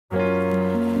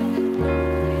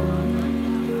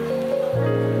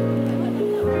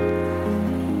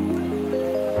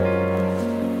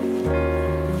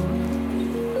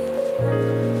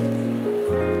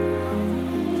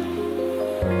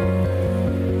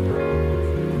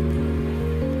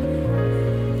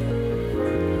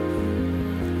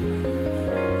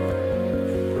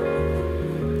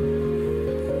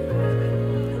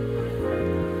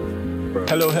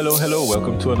Hello, hello, hello.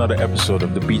 Welcome to another episode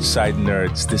of the Beachside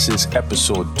Nerds. This is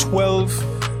episode 12.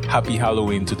 Happy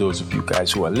Halloween to those of you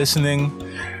guys who are listening.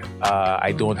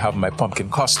 I don't have my pumpkin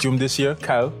costume this year.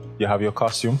 Kyle, you have your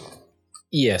costume?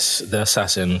 Yes, the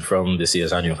assassin from this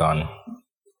year's annual con.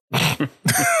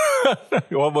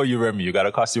 What about you, Remy? You got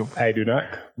a costume? I do not.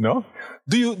 No?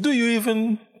 Do you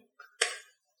even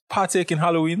partake in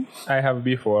Halloween? I have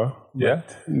before. Yeah?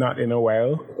 Not in a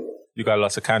while. You got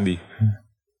lots of candy.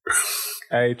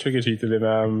 I trick-or-treated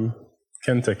in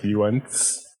Kentucky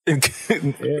once. Because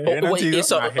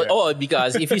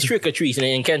if he's trick-or-treating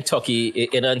in Kentucky,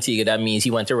 in Antigua, that means he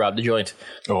went to rob the joint.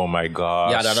 Oh my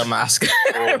gosh. Yeah, on a mask.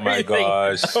 Oh my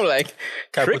gosh. I'm like,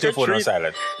 Can I put your phone on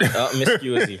silent? Miss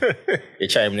Cusie. You're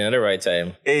chiming in at the right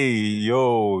time. Hey,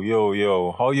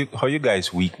 yo. How you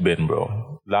guys' week been,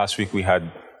 bro? Last week we had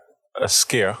a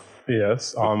scare.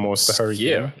 Yes, almost a hurricane.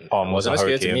 Yeah. Almost Wasn't a a scare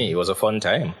hurricane. to me. It was a fun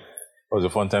time. It was a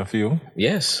fun time for you?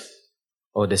 Yes.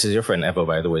 Oh, this is your friend Ever,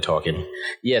 by the way, talking.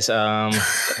 Yes,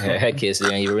 head case,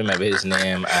 you remember his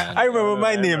name. And, I remember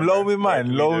my name. Love me,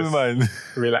 man.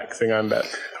 Relaxing on that.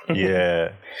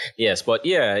 Yeah. Yes, but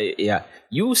yeah.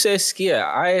 You say scare.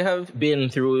 I have been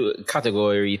through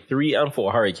category 3 and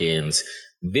 4 hurricanes,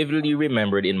 vividly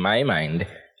remembered in my mind.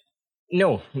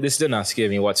 No, this did not scare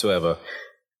me whatsoever.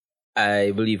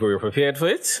 I believe we were prepared for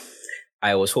it.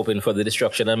 I was hoping for the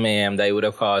destruction and mayhem that it would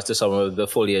have caused to some of the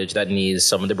foliage that needs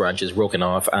some of the branches broken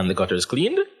off and the gutters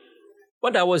cleaned.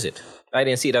 But that was it. I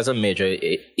didn't see it as a major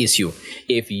issue.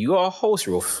 If your house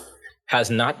roof has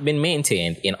not been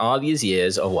maintained in all these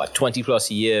years of 20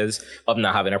 plus years of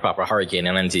not having a proper hurricane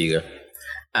in Antigua,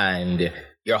 and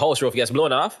your house roof gets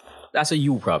blown off, that's a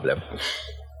you problem.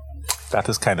 That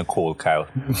is kind of cold, Kyle.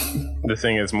 The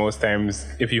thing is, most times,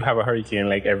 if you have a hurricane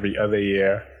like every other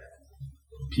year,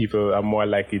 people are more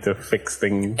likely to fix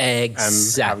things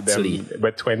Exactly. and have them,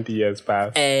 but 20 years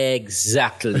pass.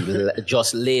 Exactly.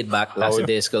 Just laid back,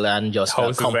 lackadaisical, and just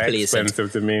Houses are complacent.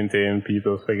 expensive to maintain,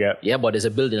 people forget. Yeah, but there's a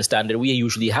building standard we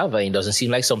usually have, and it doesn't seem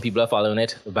like some people are following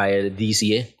it by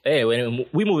DCA. Hey,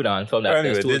 we moved on from that.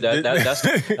 Anyway,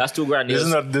 That's too grandiose.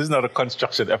 This is not a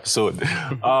construction episode.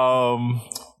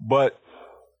 But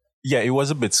yeah, it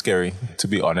was a bit scary, to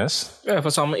be honest. Yeah,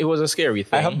 for some, it was a scary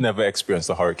thing. I have never experienced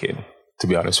a hurricane, to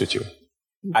be honest with you.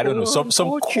 I don't know, some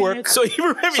quirk. So you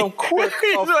remember Some quirk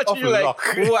of luck.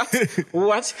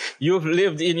 What? You've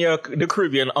lived in the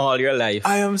Caribbean all your life.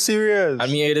 I am serious. I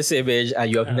mean, you're the same age, and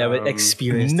you have never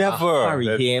experienced a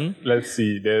hurricane. Let's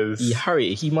see, there's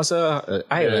He must have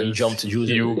island jumped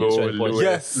Hugo, Lewis.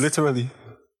 Yes, literally.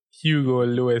 Hugo,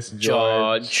 Lewis,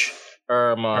 George,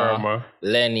 Irma,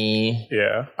 Lenny.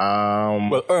 Yeah.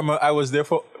 Well, Irma, I was there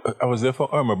for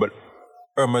Irma, but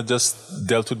Irma just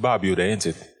dealt with Barbuda, ain't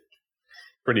it?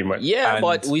 Pretty much. Yeah, And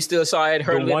but we still saw it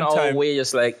hurling our way,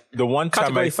 just like The one time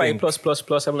category I 5 think,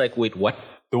 plus. I'm like, wait, what?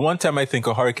 the one time I think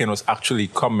a hurricane was actually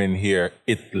coming here,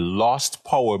 it lost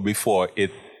power before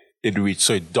it reached,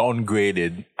 so it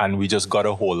downgraded, and we just got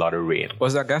a whole lot of rain.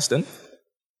 Was that Gaston?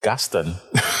 Gaston.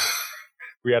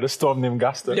 We had a storm named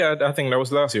Gaston. Yeah, I think that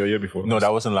was last year or year before. No,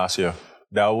 that wasn't last year.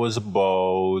 That was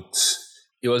about...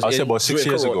 It was. I'll say about 6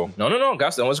 years ago. No.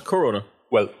 Gaston was Corona.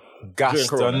 Well,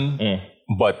 Corona. Gaston,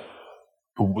 but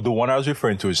the one I was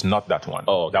referring to is not that one.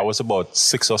 Oh, okay. That was about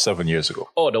 6 or 7 years ago.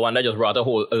 Oh, the one that just brought a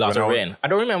lot of rain. I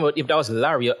don't remember if that was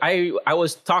Larry. I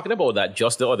was talking about that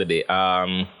just the other day.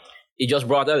 It just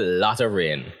brought a lot of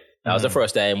rain. That was the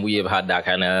first time we have had that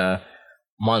kind of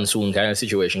monsoon kind of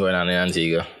situation going on in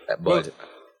Antigua. But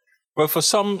Well, for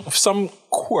some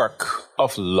quirk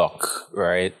of luck,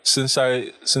 right? Since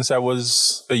I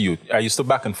was a youth, I used to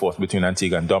back and forth between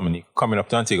Antigua and Dominique, coming up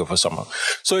to Antigua for summer.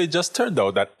 So it just turned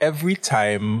out that every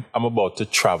time I'm about to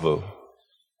travel,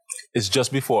 it's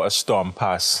just before a storm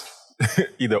pass,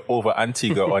 either over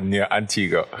Antigua or near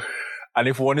Antigua. And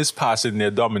if one is passing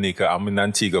near Dominica, I'm in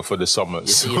Antigua for the summer. you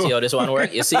see how this one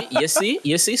works? You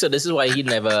see? So this is why he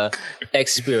never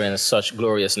experienced such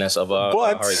gloriousness of a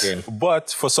hurricane.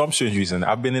 But for some strange reason,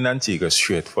 I've been in Antigua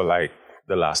straight for like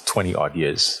the last 20 odd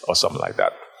years or something like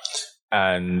that.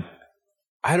 And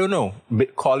I don't know,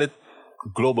 call it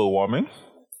global warming,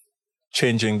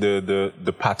 changing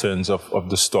the patterns of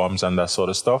the storms and that sort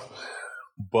of stuff.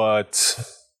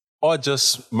 Or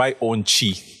just my own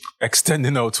chi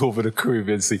extending out over the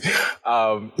Caribbean Sea.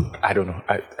 I don't know.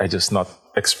 I just not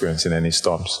experiencing any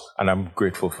storms, and I'm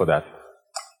grateful for that.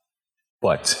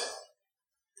 But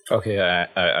Okay,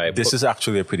 this is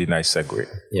actually a pretty nice segue.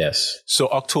 Yes. So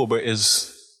October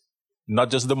is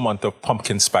not just the month of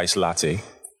pumpkin spice latte.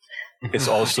 It's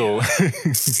also...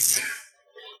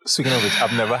 Speaking of which,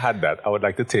 I've never had that. I would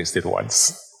like to taste it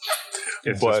once.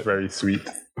 It's But- just very sweet.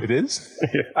 It is?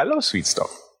 Yeah. I love sweet stuff.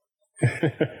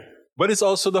 But it's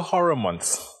also the horror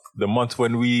month, the month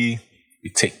when we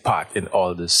take part in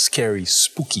all the scary,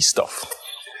 spooky stuff.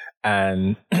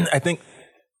 And I think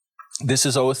this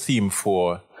is our theme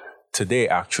for today,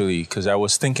 actually, because I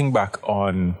was thinking back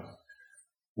on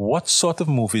what sort of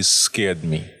movies scared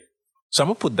me. So I'm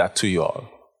going to put that to you all.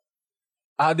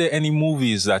 Are there any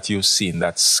movies that you've seen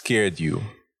that scared you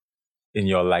in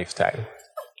your lifetime?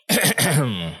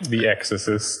 The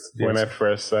Exorcist, when I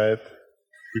first saw it,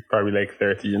 we probably like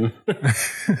 13.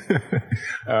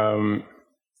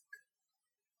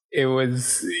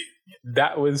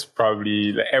 That was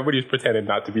probably, like, everybody was pretending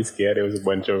not to be scared. It was a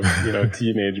bunch of,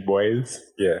 teenage boys.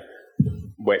 Yeah.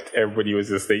 But everybody was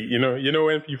just like,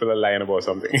 when people are lying about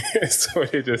something. So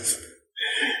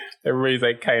everybody's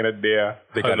like kind of there.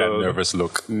 They got that nervous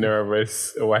look.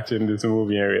 Nervous watching this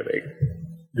movie, and we're like,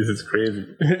 this is crazy.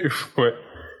 But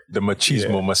The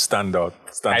machismo must stand out.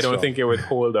 I don't think it would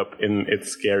hold up in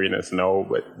its scariness now,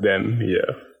 but then,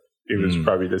 it was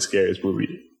probably the scariest movie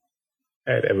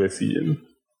I'd ever seen.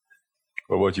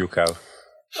 What about you, Cal?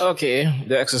 Okay,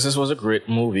 The Exorcist was a great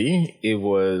movie. It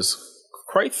was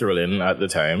quite thrilling at the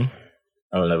time.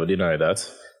 I'll never deny that.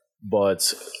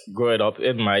 But growing up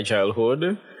in my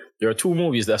childhood, there are two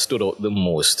movies that stood out the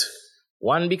most.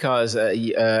 One, because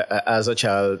as a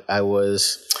child, I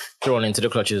was thrown into the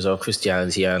clutches of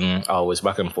Christianity and always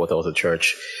back and forth out of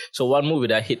church. So one movie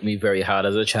that hit me very hard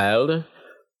as a child,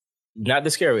 not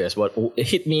the scariest, but it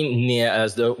hit me near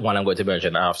as the one I'm going to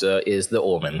mention after, is The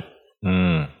Omen.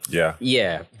 Yeah.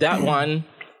 Yeah, that one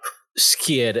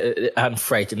scared and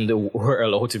frightened the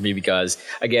world out of me because,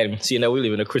 again, seeing that we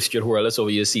live in a Christian world, so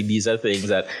you see these are things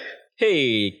that,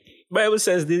 hey, Bible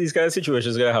says these kind of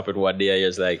situations are going to happen one day. And you're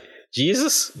just like,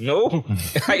 Jesus? No,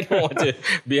 I don't want to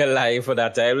be alive for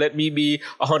that time. Let me be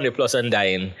 100 plus and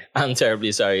dying. I'm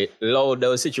terribly sorry. Lord,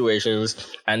 those situations.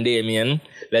 And Damien,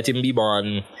 let him be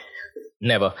born.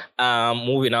 Never.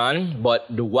 Moving on. But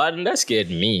the one that scared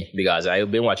me, because I've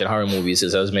been watching horror movies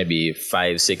since I was maybe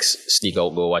 5, 6, sneak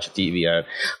out, go watch TV,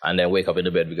 and then wake up in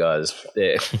the bed because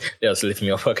they just lift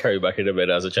me up and carry back in the bed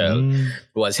as a child,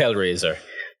 was Hellraiser.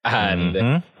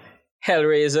 And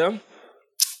Hellraiser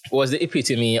was the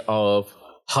epitome of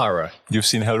horror. You've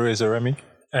seen Hellraiser, Remy?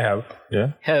 I have.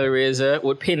 Yeah. Hellraiser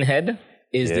with Pinhead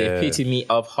is the epitome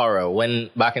of horror. When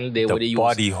back in the day, where they The used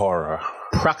body horror.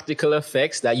 practical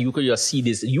effects that you could just see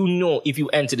this. If you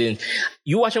entered in,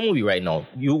 you watch a movie right now,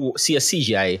 you see a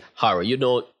CGI horror. You're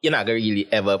not gonna really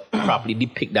ever properly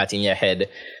depict that in your head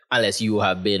unless you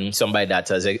have been somebody that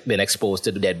has been exposed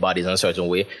to the dead bodies in a certain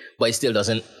way, but it still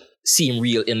doesn't seem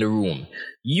real in the room.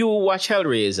 You watch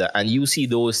Hellraiser and you see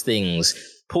those things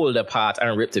pulled apart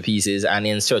and ripped to pieces and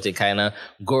in certain kind of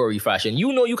gory fashion.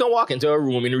 You can walk into a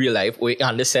room in real life or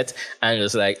on the set and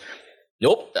just like,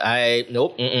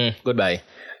 goodbye.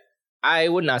 I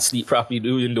would not sleep properly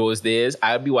during those days.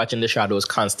 I'd be watching the shadows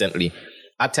constantly.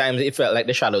 At times, it felt like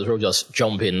the shadows were just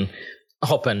jumping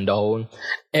up and down.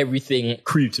 Everything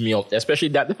creeped me out, especially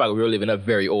the fact we were living in a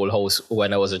very old house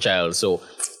when I was a child. So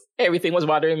everything was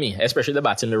bothering me, especially the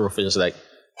bats in the roof. It's like,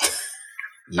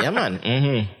 yeah,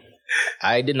 man.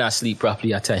 I did not sleep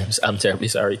properly at times. I'm terribly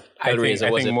sorry. I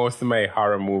think most of my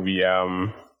horror movie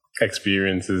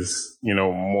experiences,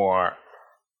 more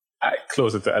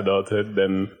closer to adulthood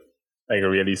than like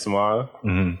really small.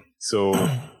 So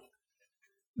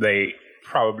like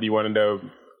probably one of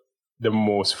the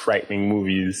most frightening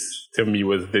movies to me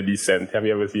was The Descent. Have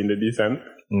you ever seen The Descent?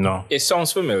 No. It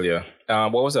sounds familiar.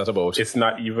 What was that about? It's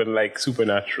not even like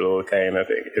supernatural kind of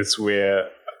thing. It's where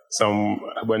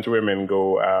a bunch of women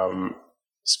go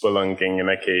spelunking in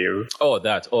a cave.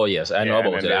 Oh yes, I know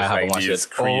about it. I haven't watched it.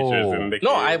 Creatures in the cave.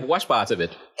 No, I've watched parts of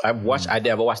it. I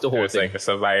never watched the whole It's thing. like a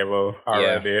survival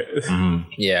horror there.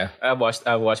 Yeah, I've watched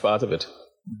parts of it.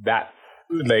 That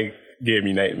like gave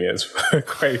me nightmares for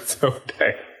quite some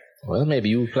time. Well, maybe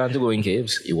you plan to go in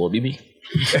caves. It won't be me.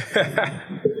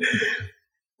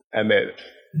 And then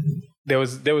there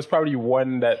was probably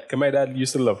one that, cause my dad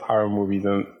used to love horror movies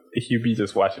and he'd be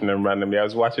just watching them randomly. I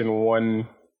was watching one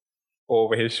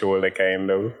over his shoulder kind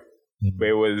of, but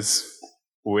it was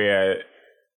where,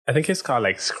 I think it's called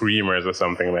like Screamers or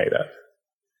something like that.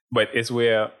 But it's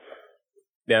where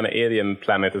they're on an alien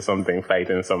planet or something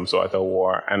fighting some sort of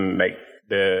war, and like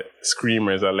the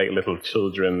Screamers are like little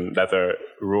children that are,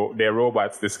 they're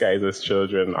robots disguised as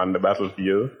children on the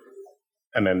battlefield.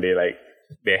 And then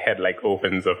their head like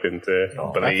opens up into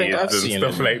blades and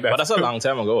stuff like that. But that's a long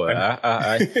time ago.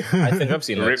 I think I've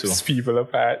seen that too. Rips people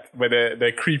apart. But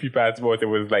the creepy part about it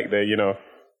was like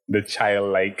the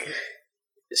childlike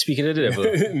Speaking of the devil,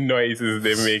 noises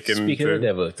they're making. speaking to, of the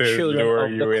devil, to children lure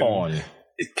of you the in. corn.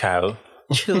 Kyle.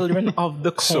 Children of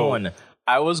the corn. So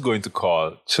I was going to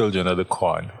call Children of the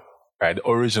Corn, right, the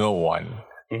original one,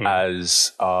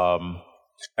 as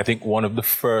I think one of the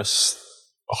first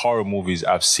horror movies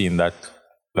I've seen that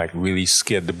like really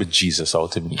scared the bejesus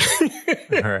out of me.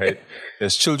 Right?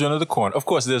 There's Children of the Corn. Of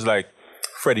course, there's like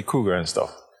Freddy Krueger and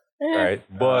stuff. Right?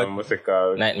 But What's it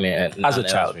called? Nightmare. as a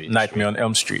child, Nightmare on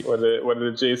Elm Street. What are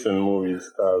the Jason movies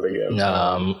called again?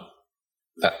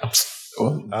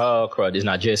 Oh crud! It's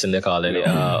not Jason. They call it.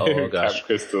 Oh gosh. Camp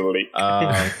Crystal Lake.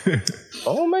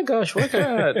 Oh my gosh! What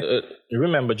kind of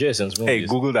remember Jason's movies? Hey,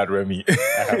 Google that, Remy.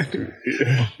 I have to.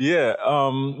 Yeah,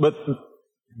 but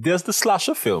there's the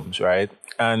slasher films, right?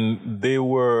 And they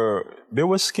were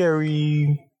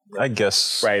scary, I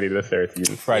guess. Friday the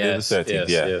 13th. Friday the 13th,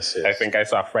 yeah. Yes. I think I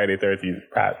saw Friday 13th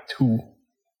Part 2.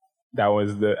 That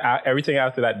was everything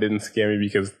after that didn't scare me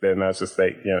because then I was just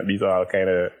like, these are all kind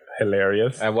of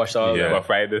hilarious. I watched all of them. But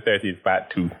Friday the 13th Part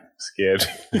 2 scared.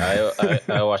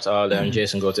 I watched all of them.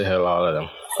 Jason Go to Hell, all of them.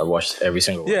 I watched every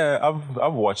single one. Yeah,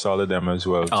 I've watched all of them as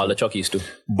well. All the Chuckies too.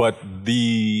 But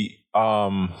the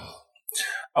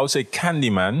I would say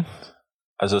Candyman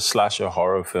as a slasher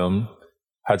horror film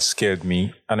had scared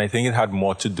me, and I think it had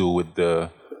more to do with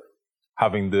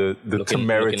having the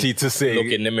temerity to say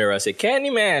look in the mirror, say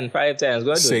Candyman 5 times.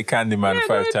 Go ahead. Say Candyman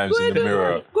 5 times in the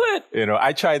mirror. Good.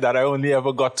 I tried that. I only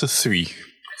ever got to 3.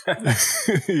 But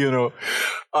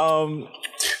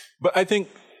I think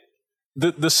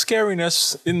the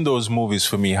scariness in those movies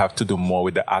for me have to do more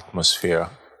with the atmosphere.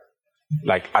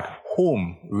 Like at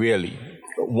home, really.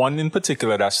 One in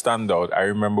particular that stand out, I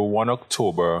remember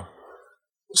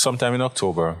sometime in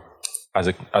October, as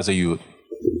a youth.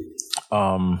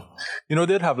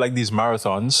 They'd have like these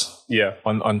marathons. Yeah.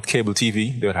 On cable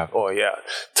TV. They'd have,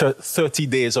 30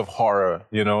 days of horror,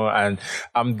 and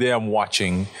I'm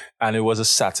watching, and it was a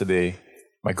Saturday.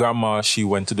 My grandma, she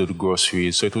went to do the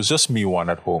groceries, so it was just me one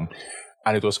at home,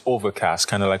 and it was overcast,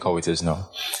 kind of like how it is now.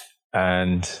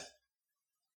 And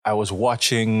I was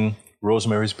watching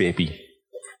Rosemary's Baby.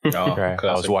 Oh, right?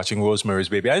 I was watching Rosemary's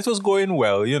Baby, and it was going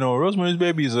well. Rosemary's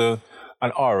Baby is an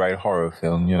alright horror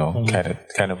film,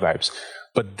 kind of vibes.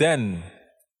 But then,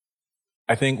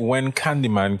 I think when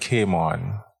Candyman came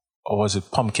on, or was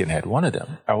it Pumpkinhead? One of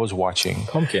them. I was watching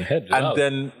Pumpkinhead, and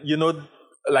then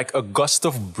like a gust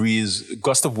of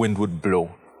wind would blow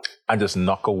and just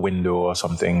knock a window or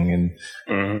something,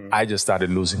 and I just started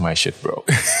losing my shit, bro.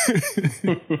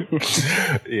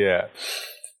 Yeah.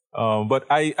 But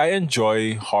I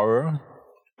enjoy horror,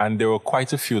 and there were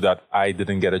quite a few that I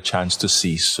didn't get a chance to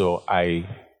see, so I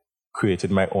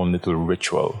created my own little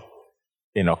ritual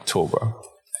in October.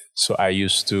 So I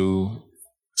used to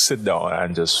sit down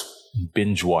and just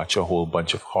binge watch a whole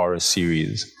bunch of horror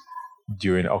series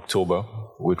during October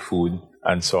with food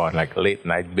and so on, like late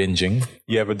night binging.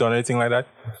 You ever done anything like that?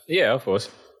 Yeah, of course.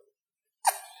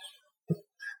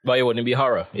 But it wouldn't be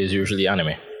horror. It's usually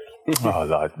anime. Oh,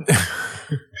 Lord.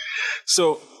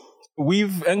 So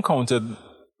we've encountered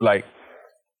like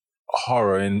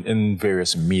horror in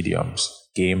various mediums,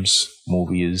 games,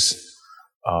 movies,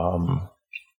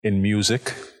 in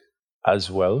music as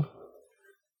well.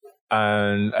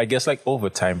 And I guess like over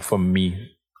time for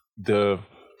me, the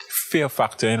fear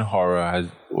factor in horror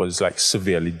was like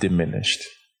severely diminished.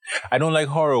 I don't like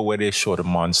horror where they show the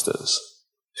monsters.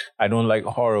 I don't like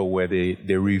horror where they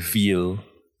reveal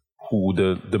who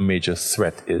the major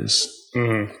threat is.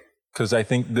 Because I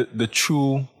think the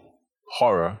true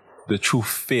horror, the true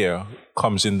fear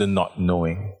comes in the not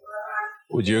knowing.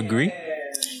 Would you agree?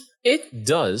 It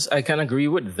does. I can agree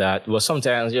with that. But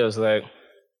sometimes you're just like,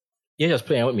 you're just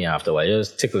playing with me after a while. You're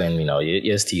just tickling me now.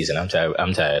 You're just teasing. I'm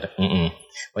tired.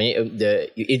 When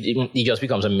it just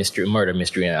becomes a mystery, murder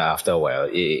mystery after a while.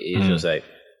 It's just like,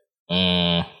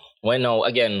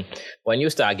 when you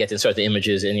start getting certain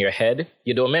images in your head,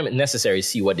 you don't necessarily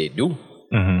see what they do.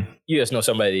 You just know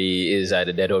somebody is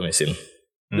either dead or missing.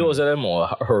 Those are the more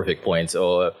horrific points.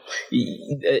 Or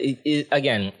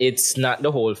again, it's not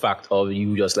the whole fact of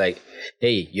you just like,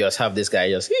 hey, you just have this guy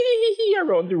just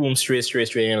around the room straight,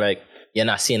 and you're like, you're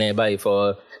not seeing anybody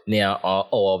for near or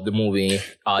of the movie.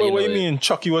 What do you mean?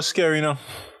 Chucky was scary now.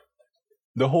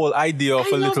 The whole idea of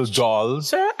a little doll,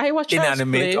 sir, I watched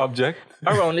inanimate object.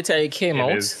 Around the time it came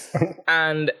out,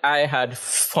 and I had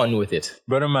fun with it.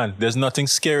 Brother man, there's nothing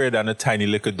scarier than a tiny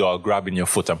little doll grabbing your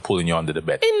foot and pulling you under the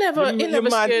bed. It never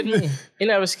scared me. It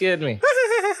never scared me.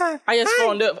 I just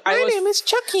found it. My name is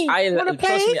Chucky.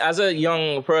 Trust me, as a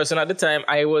young person at the time,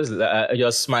 I was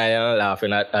just smiling and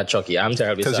laughing at Chucky. I'm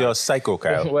terribly Because sorry. you're a psycho,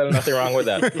 Kyle. Well, nothing wrong with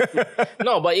that.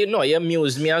 No, but you know, it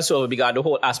amused me and so forth because the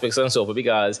whole aspects and so forth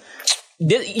because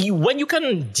when you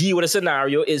can deal with a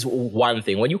scenario is one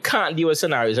thing. When you can't deal with a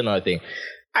scenario is another thing.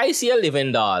 I see a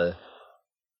living doll.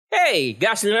 Hey,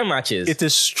 gasoline and matches. It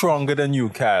is stronger than you,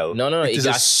 Kyle. No. It is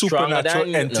a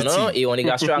supernatural entity. No, it only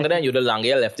got stronger than you the longer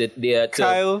you left it there.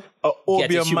 Kyle, Obia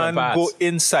Obeah man go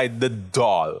inside the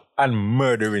doll and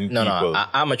murdering people. No,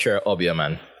 amateur Obia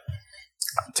man.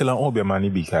 Till an Obeah man he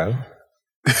be, Kyle.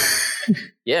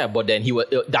 Yeah, but then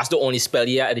that's the only spell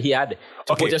he had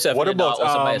to put yourself in the dark or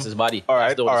somebody else's body. All That's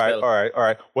right, the only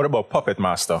spell. What about Puppet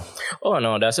Master? Oh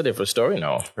no, that's a different story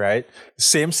now. Right?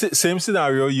 Same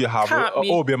scenario you have Can't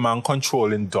be. Obeah man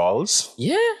controlling dolls,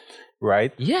 Yeah.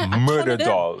 right? Yeah, Murder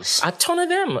dolls. A ton of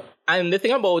them. And the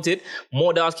thing about it,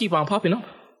 more dolls keep on popping up.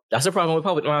 That's the problem with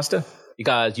Puppet Master.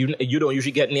 Because you don't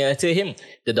usually get near to him.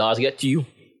 The dolls get to you.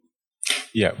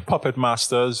 Yeah, Puppet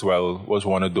Master as well was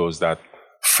one of those that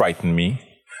frightened me.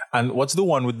 And what's the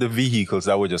one with the vehicles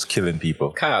that were just killing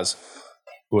people? Cars.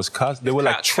 It was cars? They were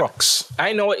like trucks.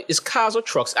 I know it's cars or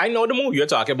trucks. I know the movie you're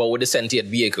talking about with the sentient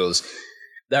vehicles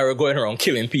that were going around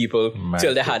killing people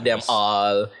till they had them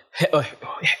all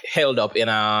held up in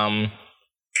what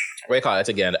do you call it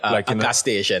again? Like a gas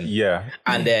station. Yeah.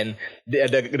 And then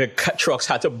the trucks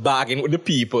had to bargain with the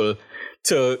people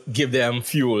to give them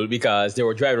fuel because they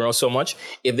were driving around so much.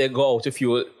 If they go out of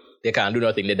fuel, they can't do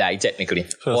nothing. They die technically,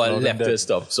 or left with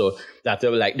stuff. So that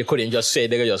they couldn't just say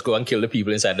they could just go and kill the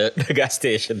people inside the gas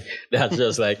station. That's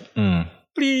just like,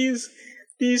 please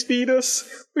feed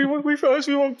us. We promise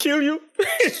we won't kill you.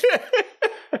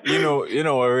 You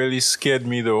know what really scared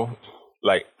me though?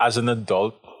 Like as an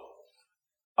adult,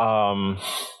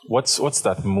 what's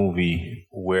that movie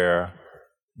where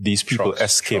these people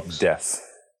escape death?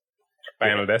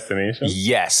 Final Destination?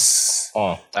 Yes.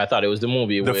 Oh, I thought it was the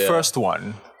movie. The first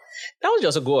one. That was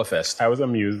just a gore fest. I was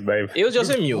amused by It was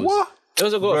just amused. What? It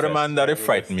was a gore Brother fest. man, that it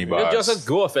frightened me, It boss. was just a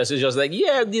gore fest. It's just like,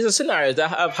 yeah, these are scenarios that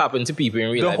have happened to people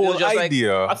in real life. whole It was just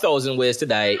idea- like 1,000 ways to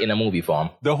die in a movie form.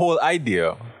 The whole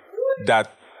idea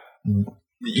that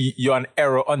you're an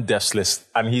error on death list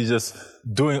and he's just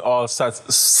doing all sorts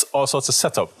of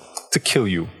setup to kill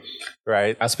you,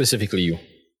 right? And specifically you.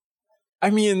 I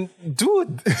mean,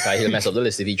 dude, He'll mess up the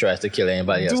list if he tries to kill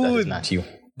anybody else that is Dude. not you.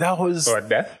 that was... or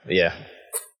death. Yeah.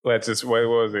 Well, it's just what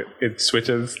was it? It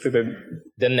switches to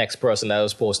The next person that was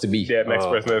supposed to be. next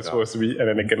person that's supposed to be, and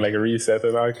then it can like reset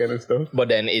and all kind of stuff. But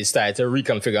then it started to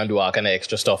reconfigure and do all kind of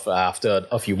extra stuff after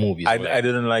a few movies. I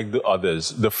didn't like the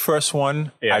others. The first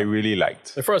one, I really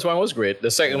liked. The first one was great. The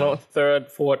second one,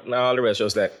 third, fourth, and all the rest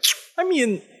was like, I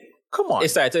mean, come on. it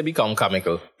started to become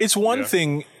comical. It's one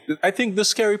thing, I think the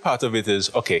scary part of it is,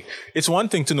 okay, it's one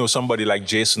thing to know somebody like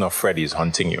Jason or Freddy is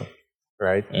hunting you,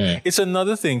 right? It's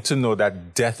another thing to know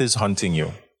that death is hunting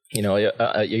you. You know,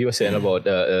 you were saying about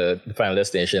the Final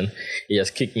Destination. You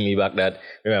just kicked me back that,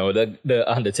 remember, the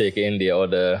Undertaker in there, or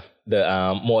the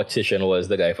mortician was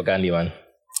the guy for Candyman.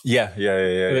 Yeah.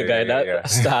 The guy that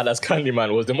starred as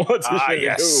Candyman was the mortician in the movie.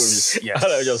 yes.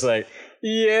 And I was just like,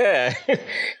 yeah,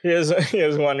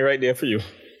 here's one right there for you.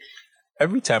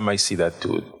 Every time I see that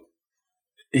dude,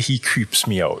 he creeps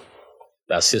me out.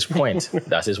 That's his point.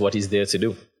 That is what he's there to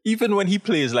do. Even when he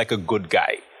plays like a good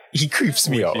guy, he creeps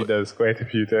me He out. does quite a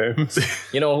few times.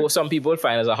 You know who some people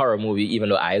find as a horror movie, even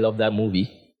though I love that movie.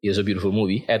 It was a beautiful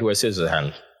movie. Edward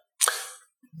Scissorhands.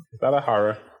 Is that a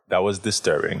horror? That was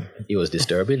disturbing. It was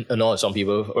disturbing. No, some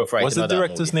people were frightened What's the of that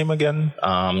director's movie. name again?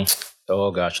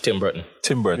 Oh gosh, Tim Burton.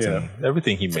 Tim Burton.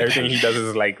 Everything he made. Everything he does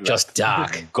is like that. Just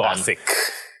dark. Gothic.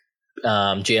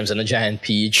 James and the Giant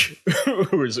Peach.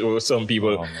 or some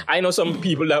people. I know some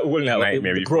people that will not.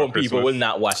 Nightmare The Before grown people Christmas. will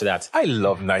not watch that. I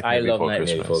love Nightmare I love Before Nightmare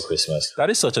Christmas. Before Christmas. That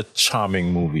is such a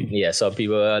charming movie. Yeah, some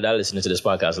people that are listening to this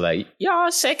podcast are like, you're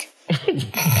sick.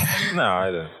 No,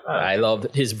 I don't. I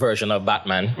loved his version of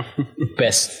Batman.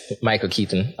 Best Michael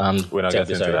Keaton. We're not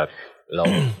getting into that.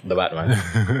 Love the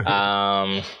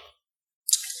Batman.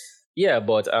 Yeah,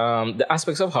 but the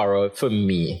aspects of horror for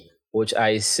me, which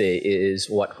I say is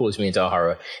what pulls me into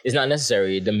horror, is not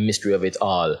necessarily the mystery of it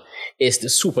all. It's the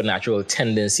supernatural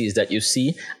tendencies that you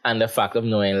see and the fact of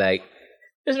knowing, like,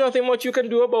 there's nothing much you can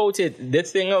do about it. The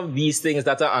thing of these things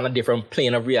that are on a different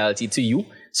plane of reality to you,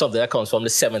 something that comes from the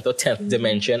 7th or 10th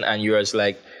dimension, and you're just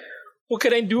like, what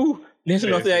can I do? There's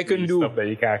nothing I can do. Stuff that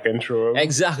you can't control.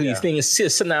 Exactly. Things,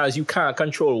 scenarios you can't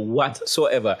control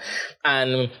whatsoever.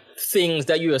 And things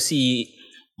that you see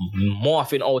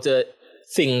morphing out of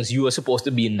things you are supposed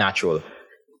to be natural.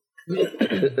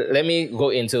 Let me go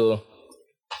into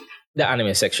the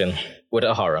anime section with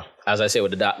a horror, as I say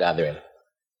with the Dark Gathering,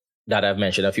 that I've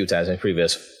mentioned a few times in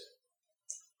previous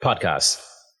podcasts.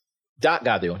 Dark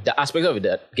Gathering, the aspect of it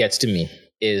that gets to me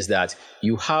is that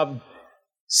you have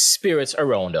spirits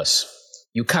around us.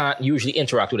 You can't usually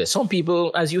interact with it. Some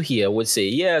people, as you hear, would say,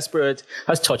 yeah, spirit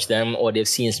has touched them, or they've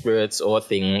seen spirits or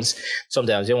things.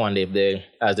 Sometimes they wonder if they,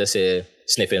 as they say,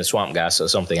 sniffing swamp gas or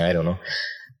something, I don't know.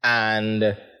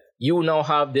 And you now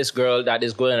have this girl that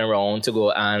is going around to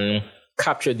go and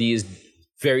capture these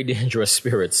very dangerous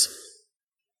spirits.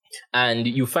 And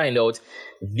you find out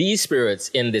these spirits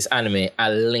in this anime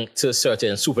are linked to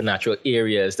certain supernatural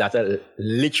areas that are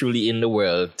literally in the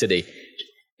world today.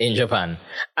 In Japan.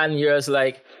 And you're just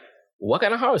like, what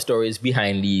kind of horror stories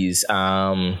behind these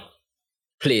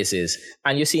places?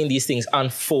 And you're seeing these things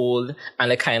unfold,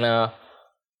 and they're kind of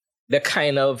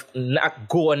not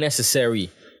go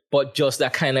unnecessary, but just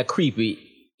that kind of creepy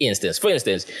instance. For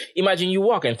instance, imagine you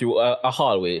walking through a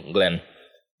hallway, Glenn.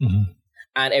 Mm-hmm.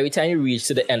 And every time you reach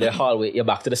to the end of the hallway, you're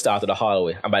back to the start of the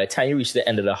hallway. And by the time you reach the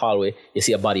end of the hallway, you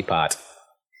see a body part.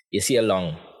 You see a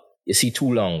lung. You see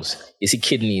 2 lungs. You see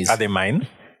kidneys. Are they mine?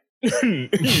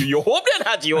 You hope they're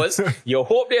not yours. You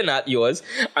hope they're not yours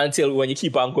until when you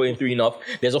keep on going through enough,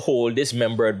 there's a whole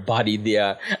dismembered body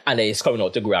there, and then it's coming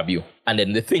out to grab you. And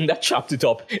then the thing that chopped it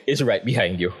up is right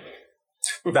behind you.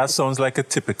 That sounds like a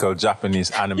typical Japanese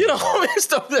anime. You know,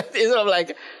 stuff that is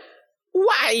like,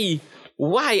 why?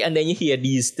 Why? And then you hear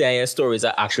these stories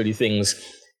are actually things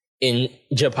in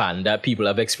Japan that people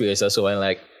have experienced, and so I'm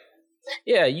like,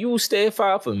 yeah, you stay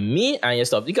far from me and your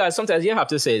stuff. Because sometimes you have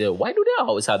to say that, why do they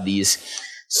always have these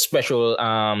special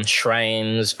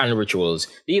shrines and rituals?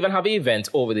 They even have an event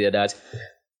over there that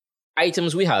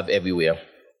items we have everywhere,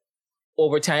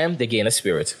 over time, they gain a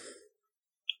spirit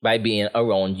by being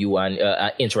around you and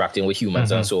interacting with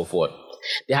humans and so forth.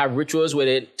 They have rituals with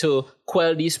it to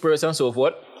quell these spirits and so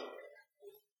forth.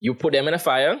 You put them in a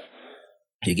fire,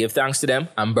 you give thanks to them,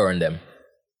 and burn them.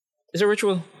 It's a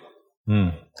ritual.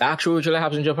 The actual ritual that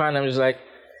happens in Japan, I'm just like,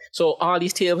 so all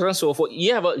these tales and so forth.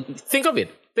 Yeah, but think of it.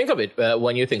 Think of it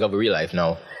when you think of real life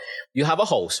now. You have a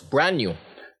house, brand new.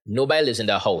 Nobody lives in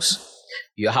that house.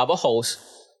 You have a house,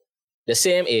 the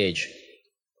same age.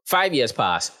 5 years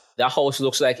pass. That house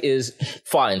looks like is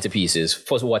falling to pieces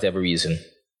for whatever reason.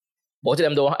 Both of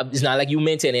them don't. It's not like you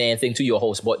maintain anything to your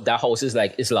house, but that house is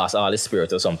like it's lost all its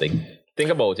spirit or something. Think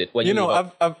about it. When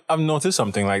I've noticed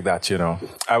something like that. You know,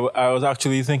 I was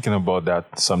actually thinking about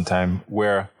that sometime,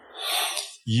 where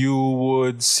you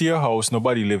would see a house,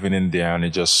 nobody living in there, and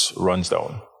it just runs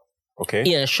down. Okay.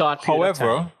 In a short period of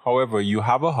time. However, you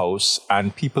have a house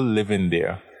and people live in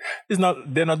there.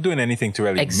 They're not doing anything to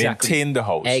really maintain the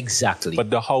house. Exactly. But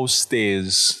the house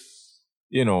stays,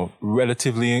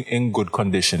 relatively in good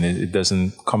condition. It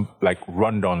doesn't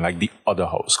run down like the other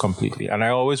house completely. And I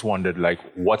always wondered,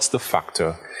 what's the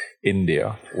factor in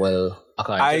there? Well,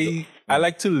 I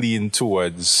like to lean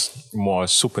towards more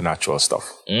supernatural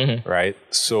stuff, right?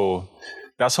 So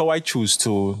that's how I choose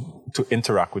to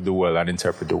interact with the world and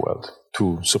interpret the world,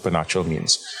 through supernatural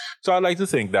means. So I like to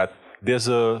think that there's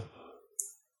a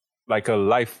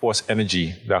life force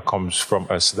energy that comes from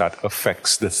us that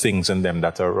affects the things and them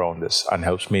that are around us and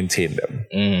helps maintain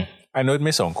them. I know it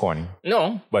may sound corny.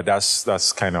 No. But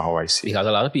that's kind of how I see it. Because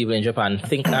a lot of people in Japan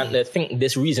think that they think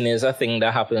this reason is a thing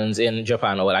that happens in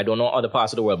Japan. Well, I don't know other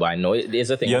parts of the world, but I know it is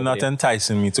a thing. You're not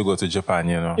enticing me to go to Japan,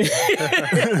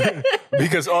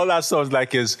 Because all that sounds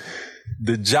like is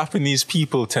the Japanese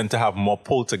people tend to have more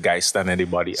poltergeist than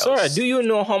anybody else. Sorry, do you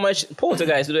know how much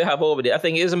poltergeist do they have over there? I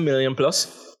think it is 1 million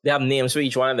plus. They have names for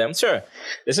each one of them. Sure.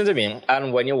 Listen to me.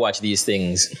 And when you watch these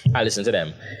things, I listen to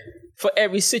them. For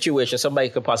every situation somebody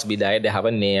could possibly die, they have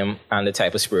a name and the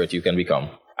type of spirit you can become.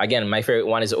 Again, my favorite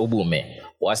one is Obume.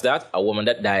 What's that? A woman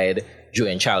that died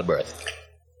during childbirth.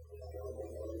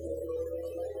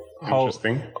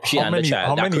 Interesting. She and the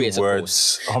child.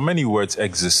 How many words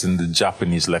exist in the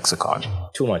Japanese lexicon?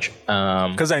 Too much.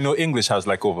 Because I know English has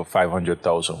over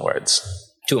 500,000 words.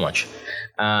 Too much.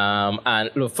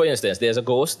 And look, for instance, there's a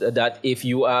ghost that if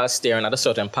you are staring at a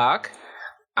certain park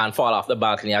and fall off the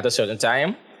balcony at a certain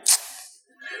time.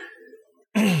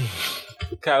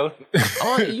 Kyle.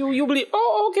 Oh, you believe?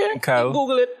 Oh, okay. Kyle.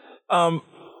 Google it.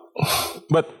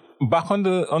 But back on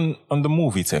the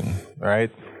movie thing,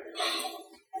 right?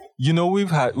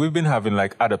 We've been having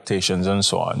adaptations and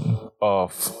so on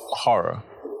of horror.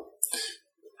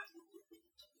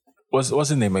 What's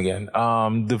the name again?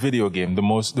 The video game,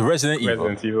 the Resident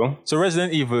Evil. So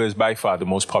Resident Evil is by far the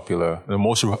most popular, the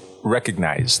most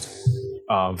recognized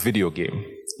video game.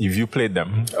 Have you played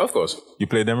them? Of course. You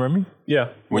played them, Remy? Yeah.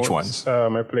 Which ones?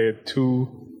 I played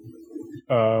 2,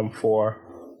 4.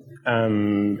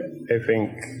 and I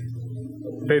think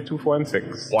played 2, 4, and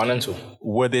 6. 1 and 2.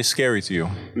 Were they scary to you?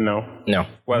 No.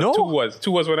 Well, No?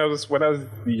 2 was when I was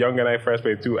young and I first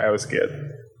played 2. I was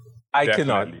scared. I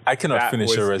Definitely. cannot That finish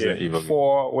was a Resident scary. Evil game.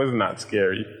 4 was not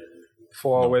scary.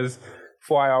 4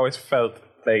 I always felt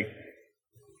like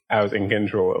I was in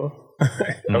control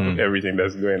of everything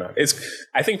that's going on.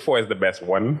 I think 4 is the best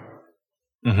one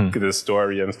because the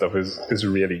story and stuff is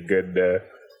really good.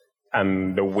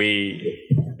 And the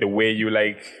way you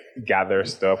like gather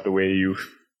stuff, the way you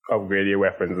upgrade your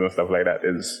weapons and stuff like that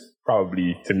is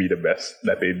probably, to me, the best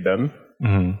that they've done.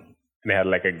 And they had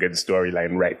like a good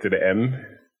storyline right to the end,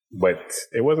 but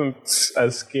it wasn't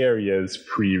as scary as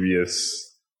previous.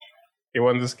 It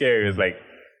wasn't as scary as like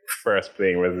first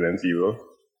playing Resident Evil.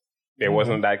 It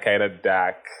wasn't that kind of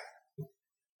dark.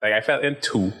 Like I felt in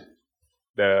 2,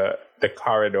 the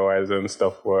corridors and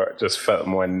stuff just felt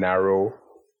more narrow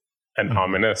and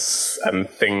ominous, and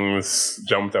things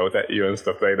jumped out at you and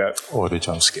stuff like that. Oh, the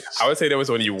jump scares. I would say there was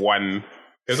only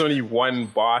one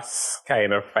boss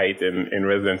kind of fight in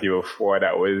Resident Evil 4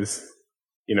 that was,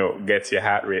 gets your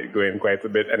heart rate going quite a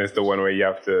bit, and it's the one where you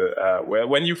have to,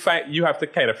 when you fight, you have to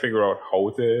kind of figure out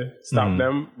how to stop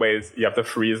them, but you have to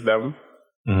freeze them,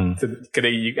 because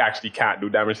you actually can't do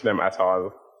damage to them at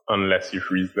all unless you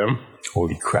freeze them.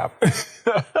 Holy crap. It's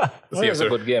a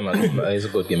good game. It's a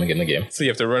good game again. The game. So you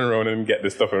have to run around and get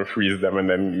this stuff and freeze them, and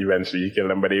then eventually you kill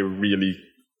them. But they're really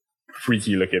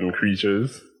freaky looking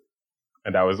creatures,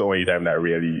 and that was the only time that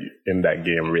really in that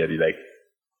game really like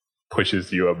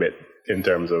pushes you a bit in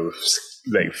terms of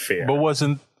like fear. But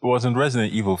wasn't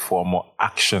Resident Evil 4 more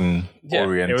action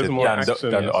oriented it was more action,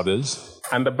 than yes. others?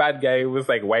 And the bad guy was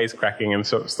like wisecracking and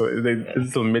so the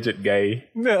little midget guy,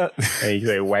 Yeah. and he's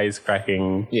like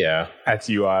wisecracking at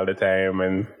you all the time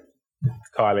and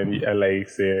calling you and like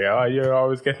saying, "Oh, you're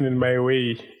always getting in my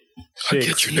way." I'll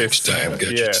get you next time.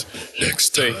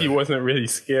 Next time. So he wasn't really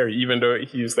scary, even though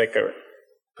he was like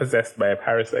possessed by a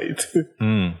parasite.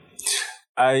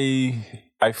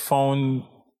 I found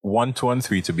 1, 2, and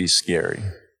 3 to be scary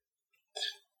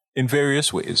in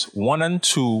various ways. 1 and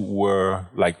 2 were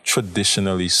like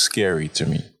traditionally scary to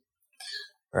me,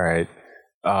 right?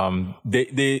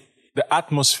 The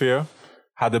atmosphere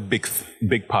had a big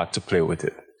part to play with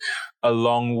it,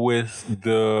 along with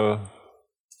the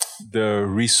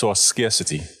resource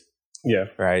scarcity. Yeah,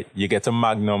 right. You get a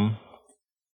Magnum,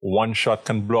 one shot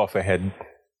can blow off a head,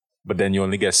 but then you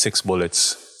only get 6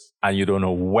 bullets. And you don't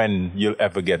know when you'll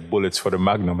ever get bullets for the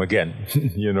Magnum again,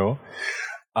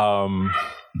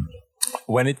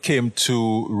 When it came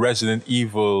to Resident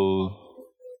Evil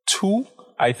 2,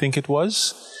 I think it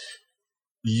was,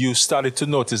 you started to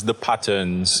notice the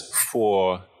patterns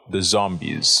for the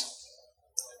zombies,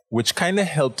 which kind of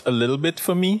helped a little bit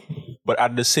for me, but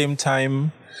at the same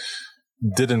time,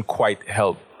 didn't quite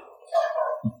help.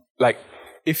 Like,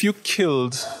 if you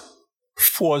killed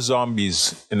 4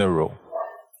 zombies in a row,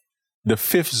 the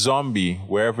 5th zombie,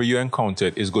 wherever you encounter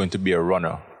it, is going to be a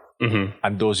runner.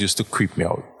 And those used to creep me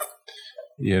out,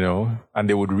 and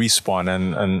they would respawn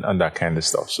and that kind of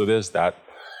stuff. So there's that.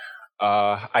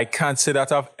 I can't say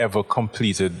that I've ever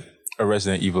completed a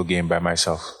Resident Evil game by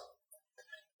myself.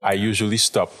 I usually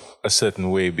stop a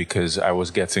certain way because I was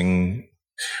getting,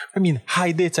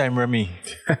 high daytime, Remy.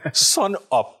 Sun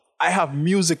up. I have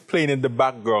music playing in the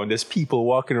background. There's people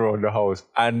walking around the house.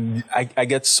 And I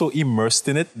get so immersed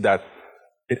in it that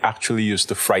it actually used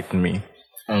to frighten me.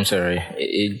 I'm sorry.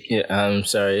 I'm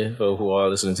sorry for who are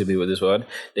listening to me with this word.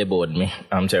 They bored me.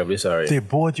 I'm terribly sorry. They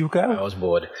bored you guys? I was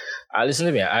bored. Listen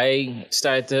to me. I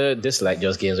started to dislike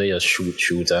just games where you just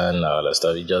shoot and all that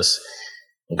stuff. It just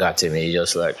got to me.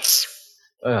 Just like,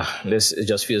 this it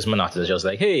just feels monotonous. Just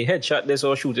like, hey, headshot this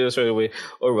or shoot this right away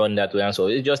or run that way and so.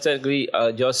 It just technically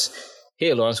just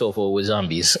Halo and so forth with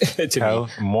zombies. To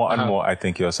me. More and more, I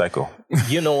think you're a psycho.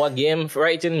 You know what game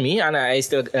frightened me and I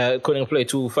still couldn't play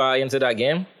too far into that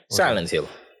game? Silent Hill.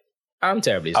 I'm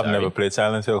terribly sorry. I've never played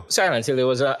Silent Hill. Silent Hill, it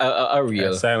was a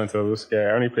real. Silent Hill was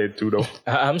scary. I only played 2 though.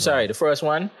 I'm sorry, the first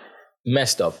one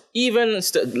messed up.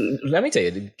 Let me tell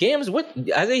you, the games with,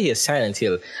 as I hear Silent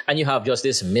Hill, and you have just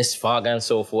this mist fog and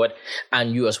so forth,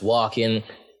 and you just walking,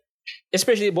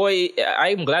 especially, boy,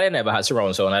 I'm glad I never had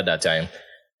surround sound at that time.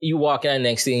 You walk in and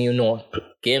next thing you know,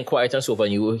 game quiet and so forth,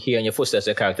 and you hear your footsteps,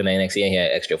 your character, and the next thing you hear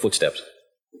extra footsteps.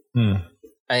 And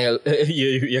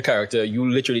your character, you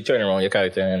literally turn around your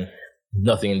character and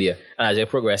nothing there. And as you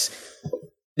progress,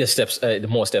 the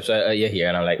more steps you hear,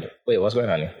 and I'm like, wait, what's going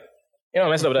on here? You know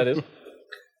how messed up that is?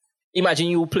 Imagine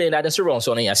you playing that in surround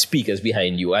sound and you have speakers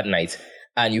behind you at night,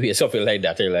 and you hear something like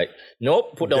that, you're like,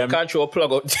 nope, put down control,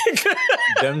 plug out.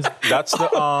 Then that's the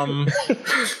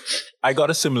I got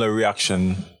a similar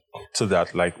reaction to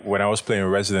that, like when I was playing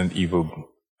Resident Evil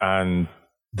and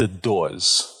the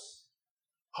doors,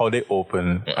 how they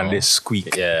open and they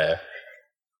squeak. Yeah.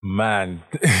 Man,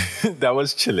 that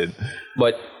was chilling.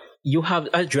 But you have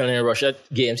adrenaline rush at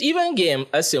games, even a game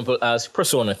as simple as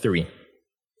Persona 3.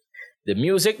 The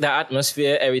music, the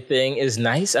atmosphere, everything is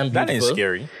nice and beautiful. That ain't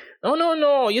scary.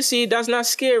 No. You see, that's not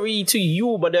scary to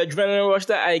you, but the adrenaline rush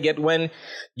that I get when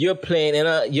you're playing,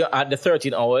 you're at the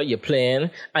 13th hour, you're playing,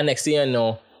 and next thing you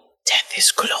know, death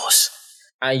is close.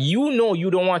 And you know you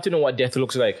don't want to know what death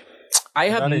looks like. I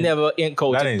have never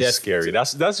encountered that ain't death. scary.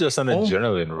 That's just an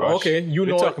adrenaline rush. Okay, you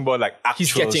know. We're talking about like actual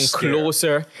he's getting scare.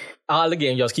 closer. All the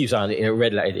game just keeps on a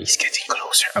red light. He's getting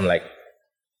closer. I'm like,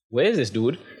 where is this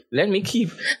dude? Let me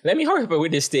hurry up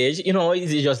with this stage. You know,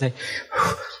 it's just like,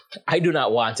 I do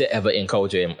not want to ever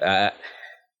encounter him.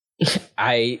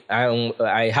 I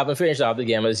haven't finished off the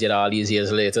game as yet all these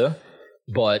years later,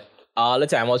 but all the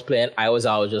time I was playing, I was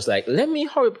always just like, let me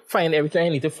hurry up, find everything I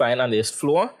need to find on this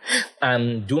floor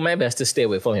and do my best to stay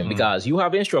away from him, because you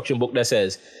have an instruction book that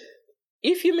says,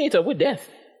 if you meet up with death,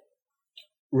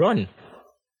 run.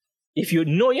 If you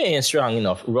know you ain't strong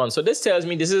enough, run. So this tells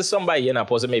me this is somebody you're not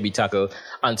supposed to maybe tackle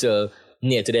until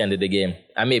near to the end of the game,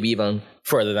 and maybe even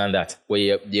further than that,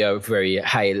 where you're very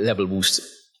high level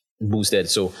boosted.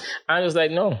 So I was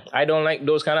like, no, I don't like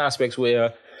those kind of aspects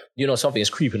where, you know, something is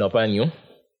creeping up on you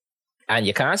and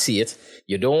you can't see it.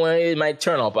 You don't want it might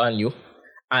turn up on you,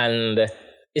 and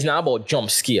it's not about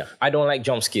jump scare. I don't like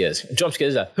jump scares. Jump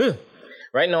scares are,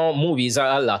 right now, movies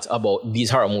are a lot about, these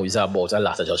horror movies are about a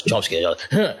lot of just jump scares,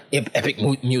 just, epic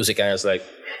music, and it's like,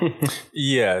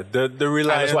 yeah, the reliance.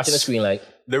 I was watching the screen like,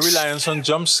 the reliance on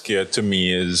jump scare to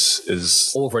me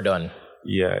is overdone.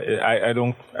 Yeah, I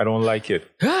don't like it.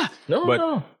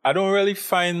 No. I don't really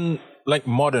find like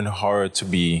modern horror to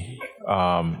be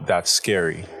that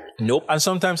scary. Nope. And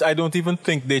sometimes I don't even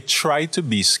think they try to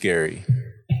be scary.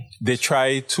 They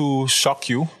try to shock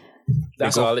you.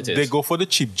 That's all it is. They go for the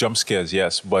cheap jump scares,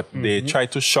 yes, but they try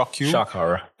to shock you. Shock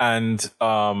horror. And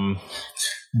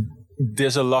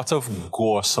there's a lot of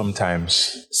gore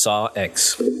sometimes. Saw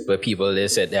X, where people, they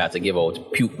said they had to give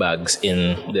out puke bags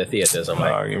in the theaters. I'm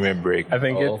like, give me a break. I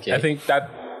think that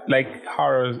like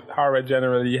horror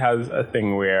generally has a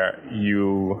thing where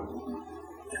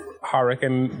horror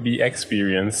can be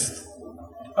experienced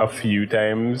a few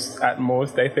times at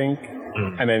most, I think,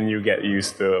 and then you get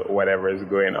used to whatever is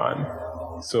going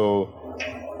on. So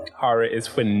horror is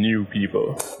for new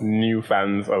people, new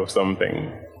fans of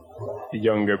something,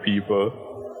 younger people.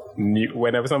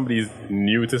 Whenever somebody's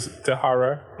new to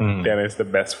horror, then it's the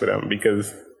best for them,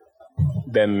 because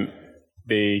then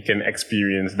they can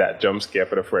experience that jump scare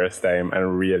for the first time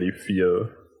and really feel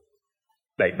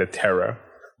like the terror.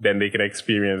 Then they can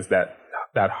experience that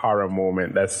horror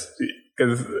moment. That's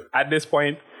because at this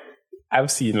point, I've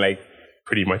seen like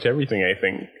pretty much everything I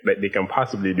think that they can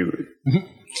possibly do.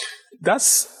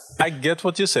 I get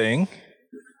what you're saying,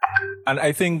 and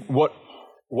I think what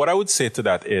I would say to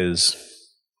that is,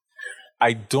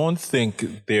 I don't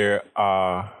think there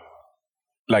are,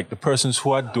 like, the persons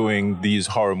who are doing these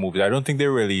horror movies, I don't think they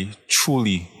really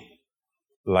truly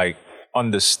like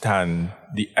understand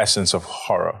the essence of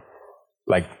horror,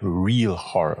 like real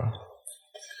horror.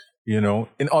 You know,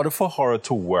 in order for horror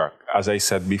to work, as I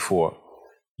said before,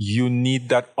 you need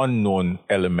that unknown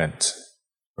element,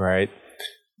 right?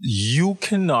 You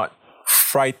cannot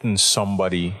frighten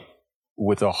somebody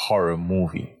with a horror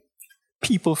movie.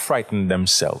 People frighten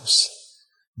themselves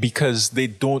because they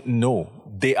don't know.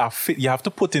 You have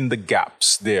to put in the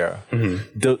gaps there.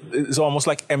 It's almost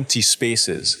like empty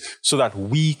spaces so that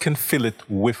we can fill it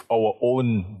with our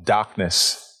own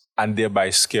darkness and thereby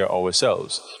scare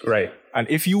ourselves. Right. And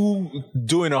if you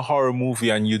doing a horror movie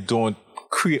and you don't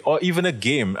create, or even a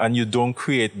game, and you don't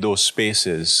create those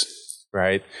spaces,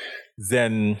 right,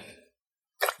 then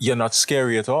you're not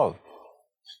scary at all.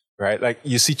 Right? Like,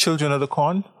 you see Children of the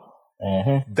Corn?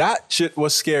 That shit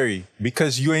was scary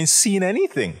because you ain't seen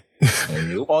anything.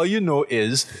 All you know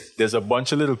is there's a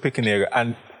bunch of little picking,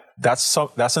 and that's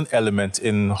an element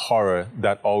in horror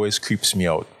that always creeps me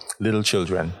out. Little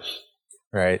children,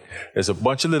 right? There's a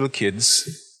bunch of little kids,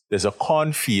 there's a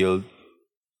cornfield,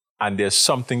 and there's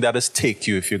something that has take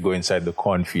you if you go inside the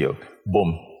cornfield.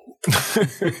 Boom.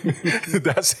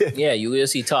 That's it. Yeah, you will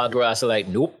see tall grass like,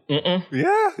 nope.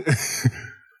 Yeah.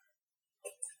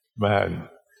 Man.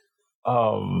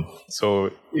 So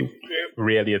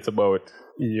really it's about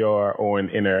your own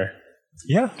inner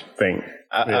thing.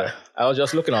 I was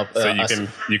just looking up. So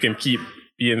you can keep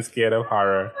being scared of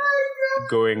horror,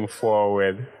 going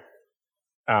forward,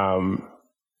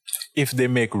 if they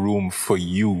make room for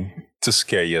you to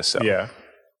scare yourself. yeah.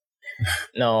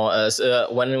 No,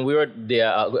 when we were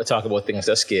there talking about things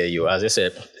that scare you, as I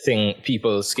said,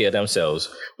 people scare themselves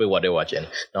with what they're watching.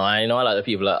 Now, I know a lot of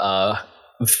people are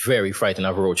very frightened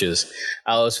of roaches.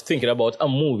 I was thinking about a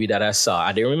movie that I saw.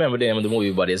 I didn't remember the name of the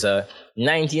movie, but it's a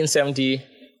 1970s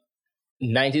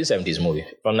movie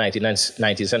from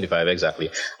 1975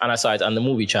 exactly. And I saw it on the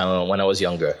movie channel when I was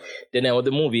younger. The name of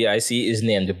the movie I see is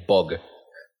named Bug.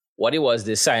 What it was,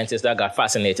 the scientist that got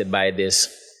fascinated by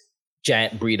this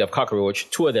giant breed of cockroach.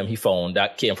 2 of them he found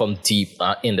that came from deep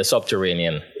in the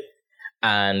subterranean,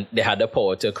 and they had the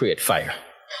power to create fire.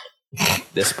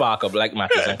 They spark up like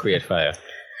matches and create fire.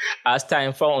 As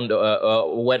time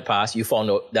went past, you found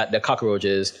out that the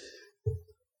cockroaches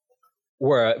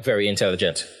were very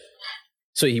intelligent.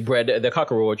 So he bred the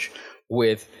cockroach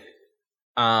with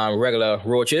regular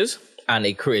roaches, and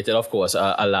it created, of course,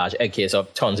 a large egg case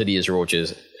of tons of these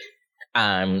roaches.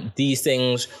 These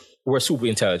things were super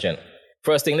intelligent.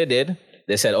 First thing they did,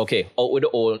 they said, okay, out with the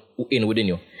old, in with the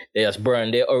new. They just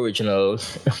burned their original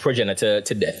progenitor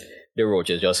to death. The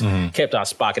roaches just kept on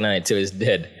sparking on it till it's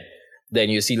dead. Then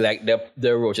you see like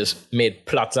the roaches made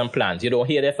plots and plans. You don't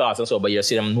hear their thoughts and so, but you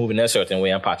see them moving in a certain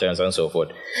way and patterns and so forth.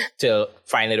 Till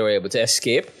finally they were able to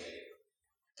escape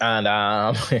and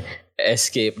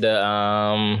escape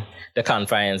the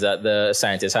confines that the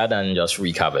scientists had and just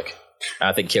wreak havoc.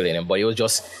 I think killing him. But it was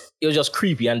just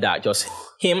creepy and dark. Just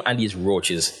him and these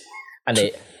roaches. And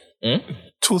they...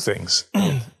 2 things.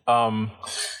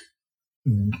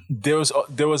 There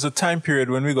was a time period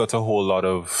when we got a whole lot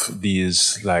of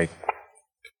these like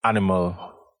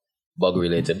bug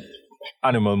related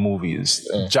movies.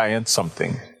 Giant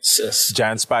something.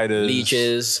 Giant spiders.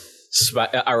 Leeches.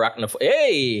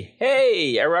 Arachnophobia.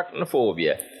 Hey,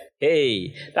 arachnophobia.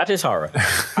 Hey, that is horror.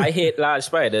 I hate large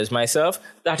spiders myself.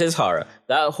 That is horror.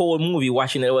 That whole movie,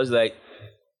 watching it was like,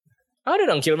 I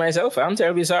didn't kill myself. I'm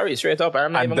terribly sorry. Straight up.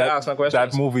 I'm not even going to ask no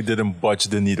questions. That movie didn't budge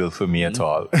the needle for me at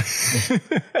all.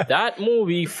 That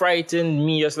movie frightened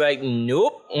me. Just like,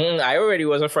 nope. I already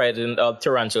wasn't frightened of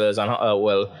tarantulas and,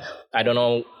 I don't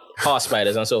know, horse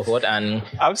spiders and so forth. And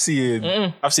I've seen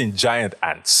giant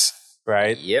ants,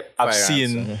 right? Yep.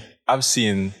 I've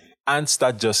seen ants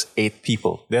that just ate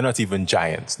people. They're not even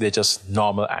giants. They're just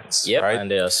normal ants, yep, right? And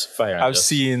there's fire. I've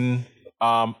seen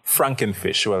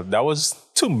Frankenfish. Well, that was,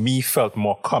 to me, felt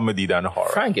more comedy than horror.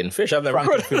 Frankenfish? I've never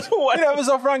heard of it. You never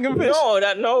saw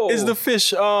Frankenfish? No. It's the fish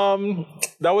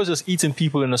that was just eating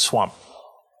people in a swamp.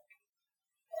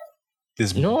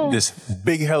 This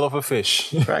big hell of a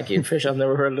fish. Frankenfish? I've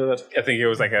never heard of that. I think it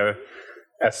was like a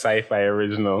sci-fi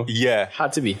original. Yeah.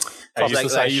 Had to be. Like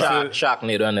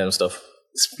Sharknado and them stuff.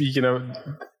 Speaking of,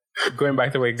 going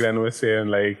back to what Glenn was saying,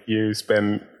 like you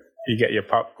get your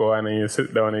popcorn and you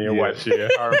sit down and you watch your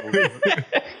horror movies.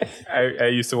 I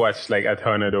used to watch like a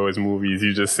ton of those movies.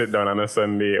 You just sit down on a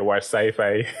Sunday, watch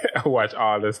sci-fi, watch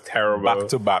all this terrible back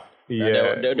to back.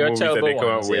 Yeah, they're movies terrible that they come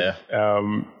ones, up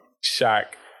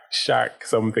with. Shark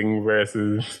something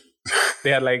versus they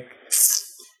had like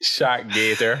Shark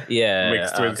Gator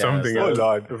mixed with something else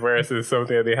versus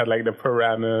something that they had like the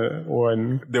piranha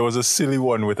one. There was a silly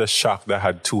one with a shark that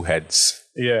had 2 heads.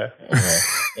 Yeah.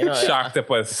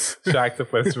 Sharktopus.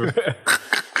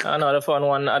 Another fun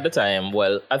one at the time.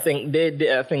 Well, I think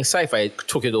I think Sci-Fi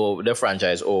took it over, the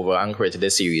franchise over, and created the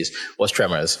series. Was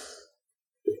Tremors.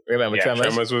 Remember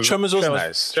Tremors? Tremors was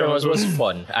nice. Tremors was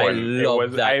fun. I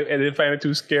loved that. I didn't find it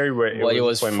too scary, but it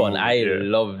was fun. Movie. I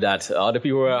loved that. Other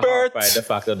people were hurt by the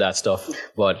fact of that stuff,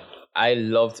 but I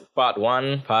loved part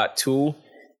 1, part 2.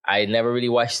 I never really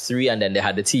watched 3, and then they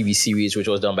had the TV series, which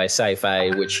was done by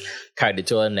Sci-Fi, which carried it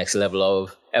to the next level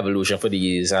of evolution for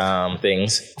these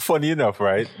things. Funny enough,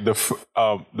 right?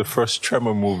 The first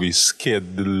Tremor movie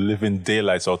scared the living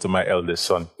daylights out of my eldest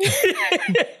son.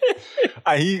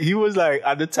 And he was like,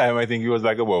 at the time, I think he was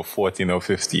like about 14 or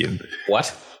 15.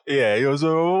 What? Yeah, he was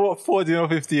about 14 or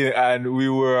 15, and we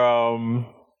were,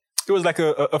 it was like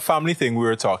a family thing. We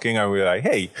were talking, and we were like,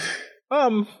 hey,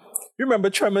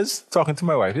 remember Tremors? Talking to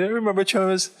my wife. Yeah, remember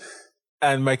Tremors?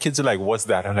 And my kids are like, what's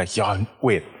that? I'm like, y'all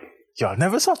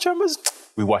never saw Tremors?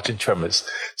 We're watching Tremors.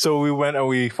 So we went and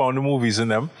we found the movies in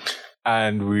them,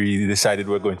 and we decided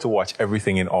we're going to watch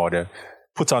everything in order.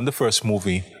 Put on the first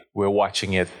movie, we're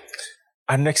watching it.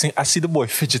 And next thing, I see the boy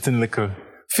fidgeting liquor.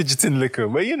 But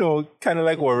kind of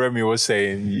like what Remy was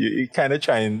saying, you kind of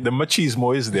trying, the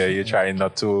machismo is there, you're trying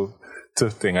not to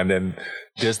thing. And then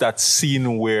there's that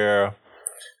scene where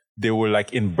they were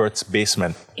like in Bert's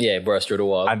basement. Yeah, it burst through the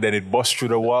wall. And then it burst through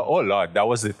the wall. Oh, Lord, that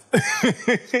was it.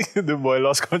 The boy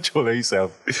lost control of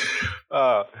himself.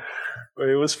 But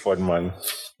it was fun, man.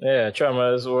 Yeah,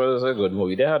 Tremors was a good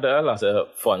movie. They had a lot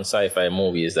of fun sci-fi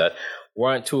movies that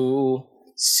weren't too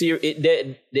serious.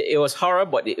 It was horror,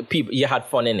 but you had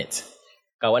fun in it.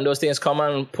 When those things come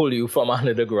and pull you from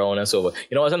under the ground and so on.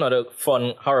 You know, it was another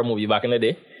fun horror movie back in the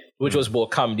day, which was both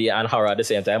comedy and horror at the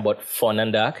same time, but fun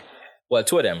and dark. Well,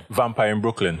 two of them. Vampire in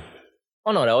Brooklyn.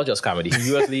 Oh, no, that was just comedy.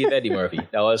 U.S. lead Eddie Murphy.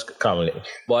 That was comedy.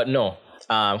 But no,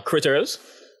 Critters.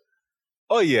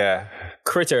 Oh, yeah.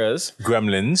 Critters.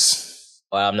 Gremlins.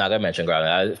 Well, I'm not going to mention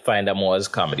Gremlins. I find that more as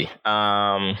comedy.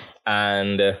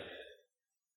 And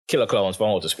Killer Clowns from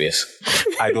Outer Space.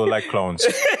 I don't like clowns.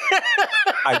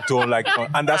 I don't like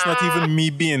clowns. And that's not even me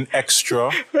being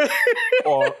extra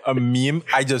or a meme.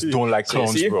 I just don't like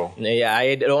clowns, bro. Yeah,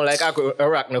 I don't like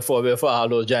arachnophobia for all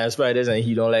those giant spiders, and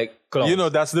he don't like clowns. You know,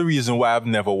 that's the reason why I've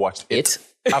never watched it.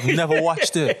 I've never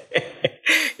watched it.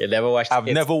 You never watched it? I've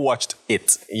never watched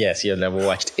it. Yes, you've never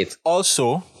watched it.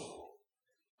 Also,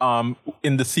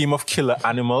 in the theme of killer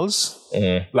animals,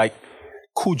 like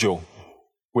Cujo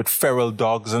with feral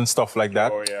dogs and stuff like that.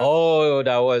 Oh, yeah. Oh,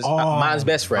 that was Man's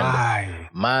Best Friend. My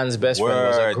Man's Best Friend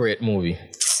was a great movie.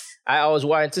 I always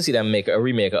wanted to see them make a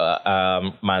remake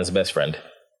of Man's Best Friend.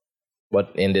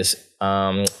 But in this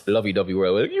lovey-dovey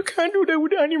world, you can't do that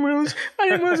with animals.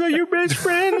 Animals are your best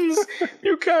friends.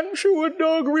 You can't show a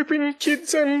dog ripping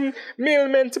kids and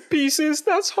mailmen to pieces.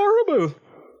 That's horrible.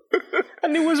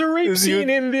 And there was a rape scene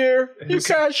in there. You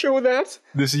can't show that.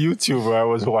 This YouTuber I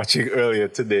was watching earlier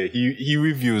today, he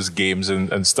reviews games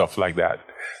and stuff like that.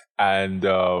 And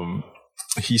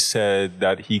he said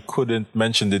that he couldn't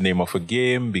mention the name of a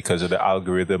game because of the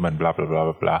algorithm and blah, blah,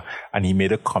 blah, blah, blah. And he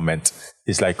made a comment.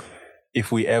 He's like, if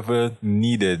we ever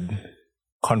needed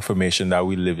confirmation that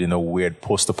we lived in a weird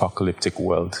post-apocalyptic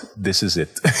world, this is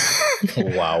it.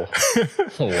 Wow.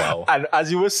 Wow. And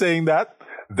as you were saying that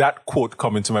quote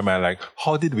come into my mind, like,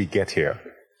 how did we get here?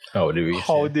 How did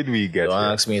we get here?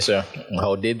 Don't ask me, sir.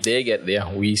 How did they get there?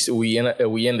 We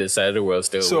in this side of the world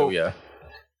still where we are.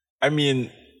 I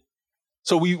mean,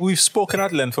 so we've spoken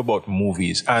at length about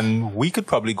movies, and we could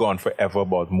probably go on forever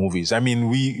about movies. I mean,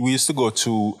 we used to go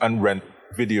to and rent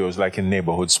videos like in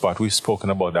Neighborhood Spot. We've spoken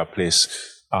about that place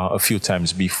a few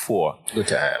times before. Good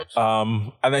times.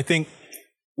 And I think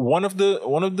one of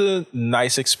the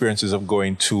nice experiences of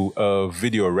going to a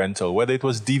video rental, whether it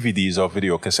was DVDs or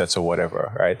video cassettes or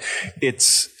whatever, right?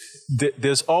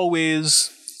 There's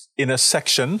always in a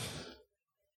section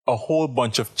a whole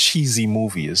bunch of cheesy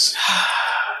movies.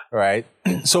 Right?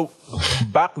 So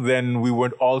back then we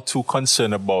weren't all too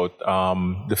concerned about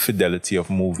the fidelity of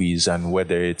movies and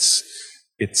whether it's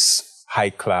high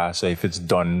class or if it's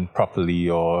done properly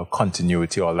or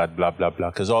continuity, all that blah blah blah,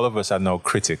 because all of us are now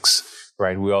critics,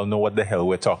 right? We all know what the hell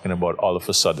we're talking about all of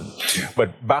a sudden.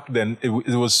 But back then it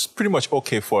was pretty much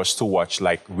okay for us to watch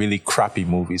like really crappy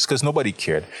movies because nobody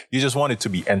cared. You just wanted to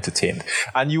be entertained.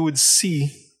 And you would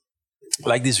see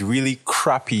like these really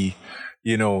crappy,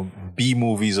 you know, B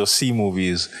movies or C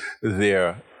movies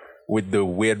there with the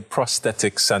weird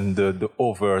prosthetics and the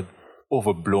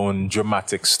overblown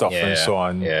dramatic stuff and so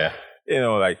on. Yeah. You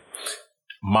know, like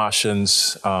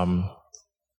Martians,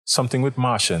 something with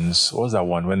Martians. What was that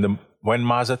one? When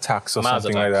Mars Attacks or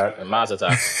something like that? Mars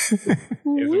Attacks. Is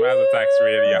Mars Attacks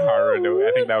really a horror though?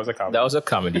 I think that was a comedy. That was a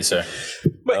comedy, sir.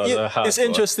 But it's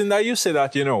interesting that you say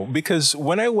that, you know, because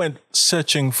when I went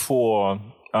searching for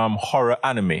horror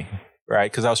anime, right?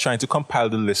 Because I was trying to compile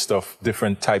the list of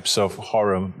different types of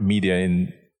horror media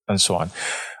and so on.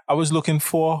 I was looking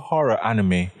for horror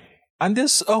anime. And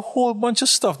there's a whole bunch of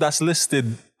stuff that's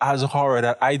listed as horror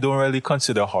that I don't really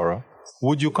consider horror.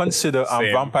 Would you consider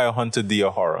Vampire Hunter D a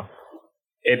horror?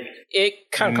 It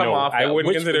can come off. I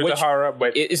wouldn't consider it a horror,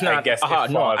 but it's not. I guess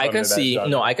No, I can see.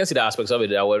 No, I can see the aspects of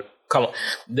it that would come.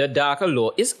 The darker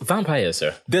lore is vampires,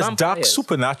 sir. There's dark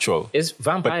supernatural. It's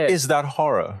vampires. But is that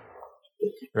horror?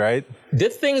 Right? The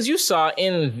things you saw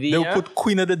in the... They'll put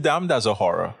Queen of the Damned as a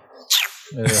horror.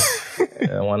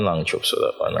 One long trip, so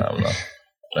that one.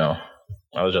 No.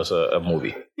 That was just a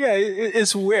movie. Yeah,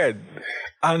 it's weird.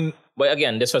 But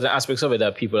again, there's certain aspects of it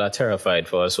that people are terrified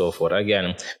for and so forth.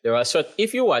 Again, there are certain...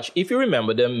 If you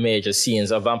remember the major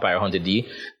scenes of Vampire Hunter D,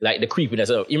 like the creepiness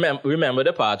of... Remember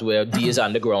the part where D is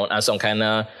on the ground and some kind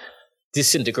of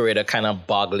disintegrator kind of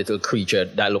bug little creature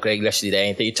that look like electricity that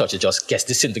anything you touch it just gets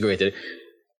disintegrated.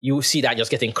 you see that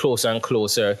just getting closer and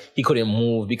closer. He couldn't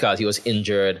move because he was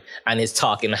injured, and his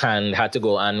talking hand had to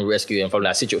go and rescue him from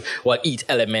that situation. Well, eat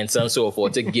elements and so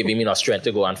forth to give him enough strength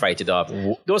to go and fight it off.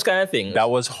 Those kind of things. That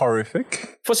was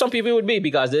horrific. For some people, it would be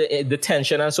because the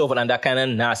tension and so forth, and that kind of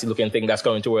nasty looking thing that's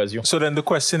coming towards you. So then the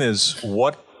question is,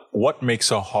 what makes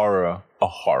a horror a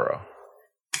horror?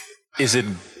 Is it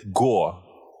gore?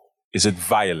 Is it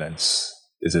violence?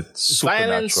 Is it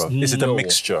supernatural? Violence, is it a no.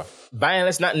 mixture?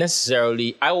 Violence, not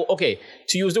necessarily. To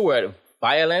use the word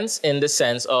violence in the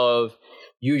sense of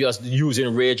you just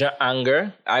using rage and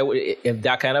anger, if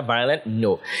that kind of violence,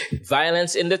 no.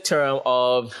 Violence in the term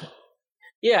of,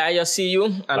 I just see you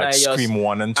and like I just Scream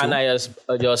 1 and 2? and I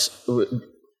just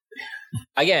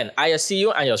again, I just see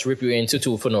you and just rip you into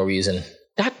two for no reason.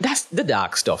 That's the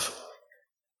dark stuff.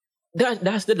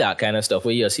 That's the dark kind of stuff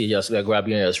where you see just like grab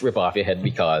you and just rip off your head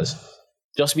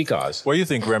just because. What do you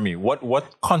think, Remy?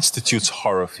 What constitutes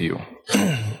horror for you?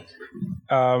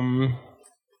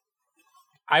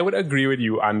 I would agree with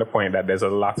you on the point that there's a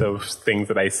lot of things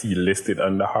that I see listed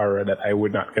under horror that I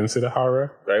would not consider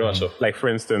horror. Very much so. Like, for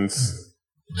instance,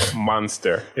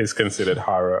 Monster is considered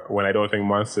horror when I don't think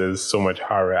Monster is so much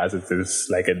horror as it is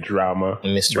like a drama,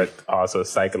 mystery, but also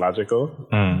psychological.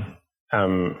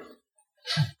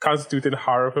 Constituting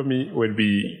horror for me would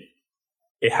be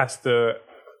it has to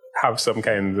have some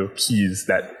kinds of keys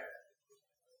that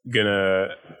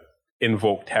gonna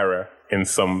invoke terror in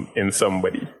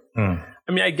somebody. I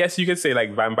mean, I guess you could say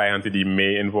like Vampire Hunter D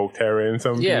may invoke terror in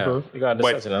some people. You got the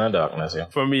in the darkness. Yeah.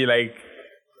 For me, like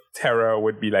terror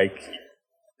would be like.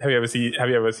 Have you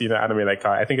ever seen an anime like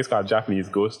I think it's called Japanese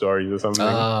Ghost Stories or something?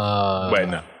 But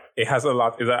no. It has a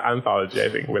lot. It's an anthology, I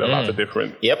think, with a lot of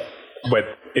different. Yep.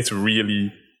 But it's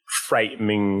really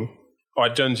frightening. Or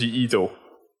Junji Ito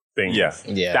thing. Yeah.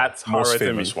 That's horror most to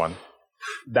famous me. one.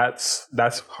 That's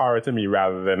horror to me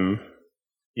rather than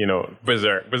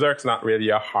Berserk. Berserk's not really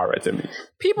a horror to me.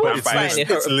 People find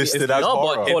it's listed as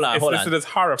horror. Hold on. It's listed as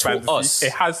horror fantasy.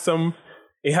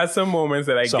 It has some moments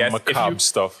that I some guess macabre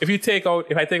stuff. If I take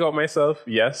out myself,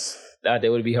 yes. That they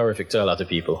would be horrific to a lot of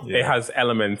people. Yeah. It has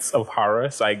elements of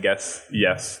horror, so I guess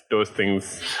yes, those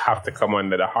things have to come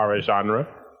under the horror genre.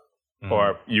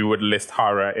 Or you would list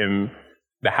horror in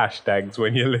the hashtags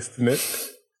when you're listing it.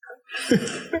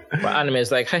 But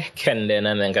animes like Kenden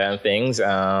and then kind of things.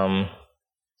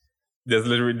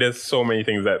 There's so many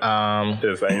things that I'm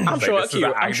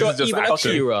sure even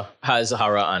Akira has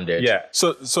horror under it. Yeah.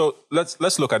 So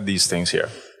let's look at these things here.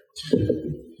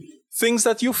 Things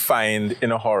that you find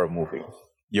in a horror movie.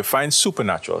 You find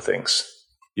supernatural things.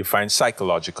 You find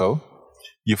psychological.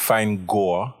 You find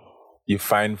gore. You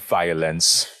find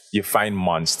violence. You find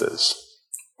monsters.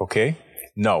 Okay?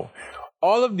 Now,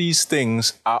 all of these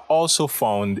things are also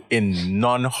found in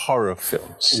non-horror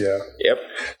films. Yeah. Yep.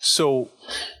 So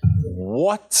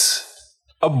what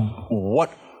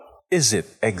is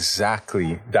it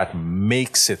exactly that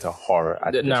makes it a horror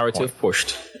at The this narrative point?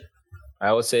 pushed.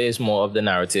 I would say it's more of the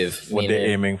narrative. What they're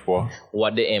aiming for?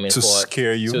 What they're aiming to for.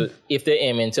 Scare you? So if they're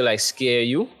aiming to like scare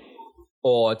you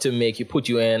or to make you put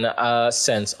you in a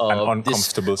sense of an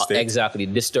uncomfortable state. Exactly.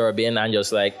 Disturbing and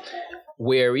just like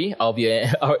wary of your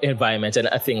environment and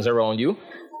things around you.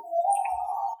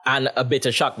 And a bit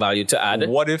of shock value to add.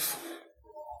 What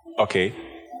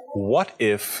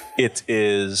if it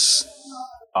is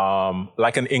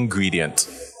like an ingredient?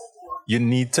 You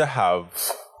need to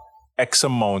have X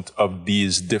amount of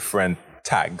these different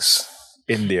tags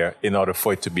in there in order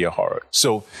for it to be a horror.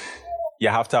 So you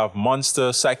have to have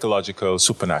monster, psychological,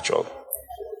 supernatural,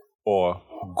 or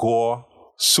gore,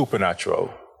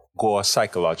 supernatural, gore,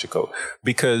 psychological.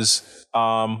 Because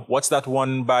what's that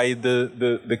one by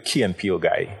the Key and Peele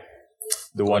guy?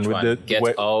 The one with the Get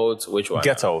Out. Which one?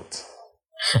 Get Out.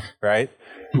 Right?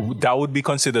 That would be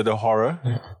considered a horror.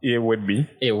 It would be.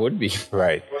 It would be.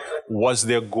 Right. Was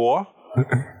there gore?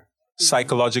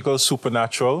 Psychological,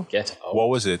 supernatural? Get Out. What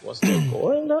was it? Was there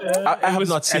gore in that? I have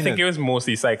not seen I think it was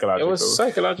mostly psychological. It was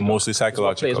psychological. Mostly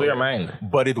psychological. Plays with your mind.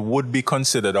 But it would be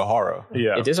considered a horror.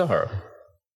 Yeah. It is a horror.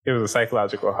 It was a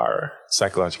psychological horror.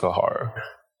 Psychological horror.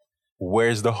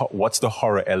 What's the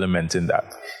horror element in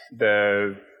that?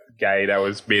 The guy that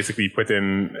was basically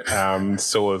putting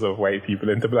souls of white people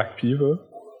into black people.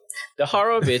 The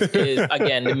horror of it is,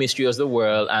 again, the mystery of the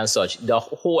world and such. The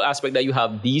whole aspect that you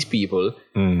have these people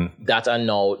that are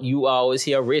now, you always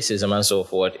hear racism and so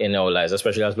forth in our lives,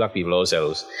 especially as black people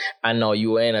ourselves. And now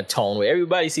you are in a town where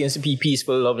everybody seems to be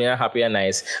peaceful, lovely, and happy and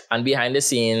nice. And behind the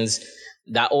scenes,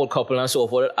 that old couple and so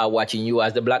forth are watching you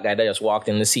as the black guy that just walked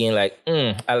in the scene like,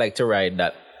 I like to ride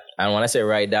that. And when I say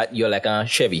ride that, you're like a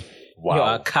Chevy. Wow.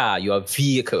 You're a car, you're a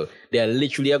vehicle They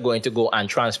literally are going to go and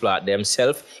transplant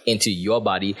themselves into your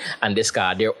body and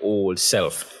discard their old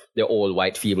self, their old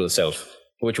white feeble self,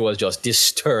 which was just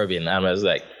disturbing. And I was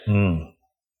like,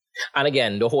 And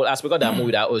again, the whole aspect of that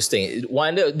movie that was thing,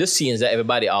 one of the scenes that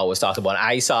everybody always talks about,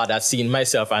 I saw that scene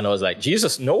myself and I was like,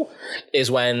 Jesus, no,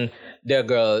 is when the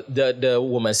girl, the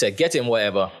woman said, get him,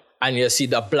 whatever. And you see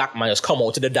the black man just come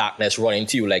out to the darkness running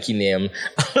to you like he named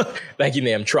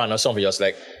Tron or something, just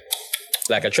like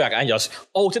a track, and just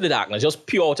out to the darkness, just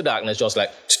pure out to darkness, just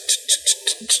like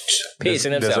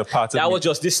pacing himself. That was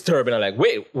just disturbing. I'm like,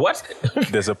 wait, what?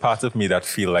 There's a part of me that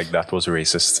feel like that was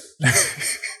racist.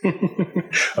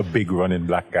 A big running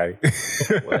black guy.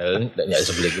 Well, it's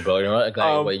a big black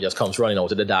guy where he just comes running out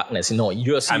to the darkness. You know,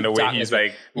 you see and the way he's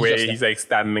like,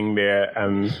 standing there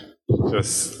and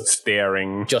just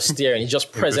staring. He's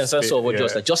just presence and so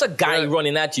forth. Just a guy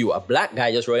running at you, a black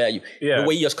guy just running at you. Yeah. The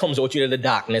way he just comes out to the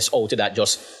darkness, out to that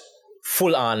just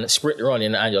full on sprint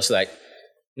running and just like,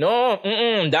 no,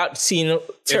 that scene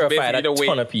terrified a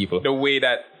ton of people. The way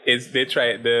that they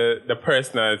tried the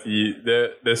personality,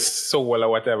 the soul or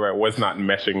whatever was not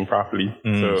meshing properly.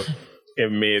 So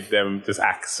it made them just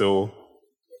act so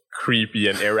creepy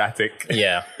and erratic.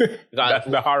 Yeah. That's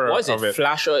the horror of it.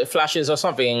 Flashes or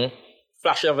something?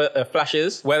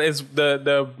 Flashes? Well, it's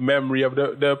the memory of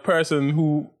the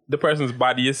person's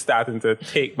body is starting to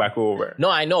take back over. No,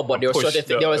 I know, but there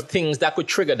was things that could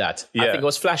trigger that. Yeah. I think it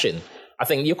was flashing. I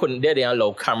think you couldn't. They didn't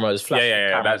allow cameras, flashing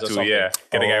cameras or something. Yeah,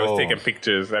 the guy was taking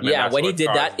pictures. And when he did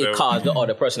that, it caused the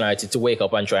other personality to wake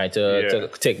up and try to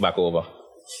take back over.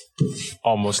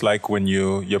 Almost like when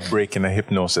you're breaking a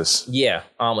hypnosis. Yeah,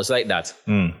 almost like that.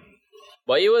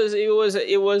 But it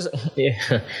was.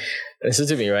 Yeah. Listen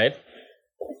to me, right?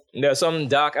 There are some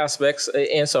dark aspects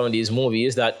in some of these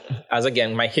movies that, as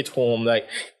again, might hit home. Like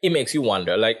it makes you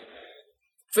wonder. Like,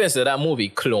 for instance, that movie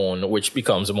Clone, which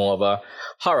becomes more of a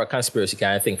horror conspiracy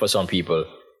kind of thing for some people,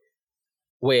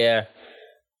 where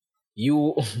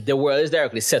the world is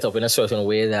directly set up in a certain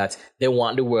way that they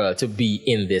want the world to be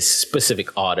in this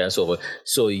specific order and so forth.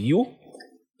 So your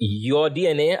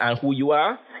DNA and who you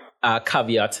are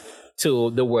caveat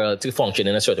to the world to function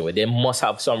in a certain way. They must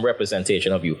have some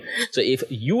representation of you. So if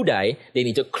you die, they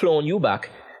need to clone you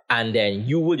back, and then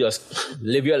you will just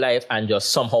live your life and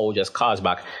just somehow just cause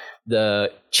back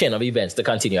the chain of events to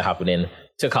continue happening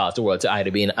to cause the world to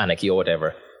either be in anarchy or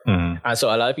whatever. And so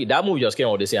a lot of people, that movie just came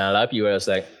out this year, and a lot of people were just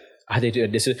like, I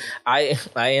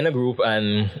in a group,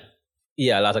 and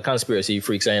a lot of conspiracy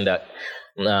freaks are in that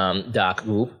dark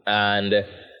group, and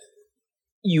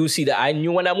you see that I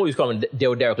knew when that movie was coming, they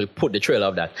would directly put the trailer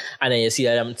of that, and then you see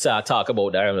them talk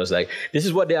about that, and I was like, this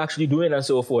is what they're actually doing and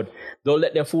so forth. Don't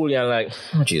let them fool you. And like,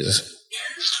 oh Jesus.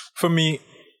 For me,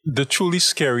 the truly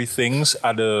scary things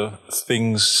are the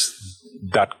things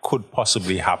that could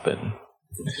possibly happen.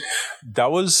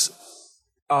 That was,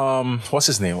 what's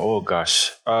his name? Oh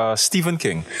gosh, Stephen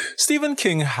King. Stephen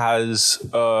King has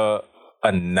a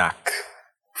knack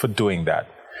for doing that.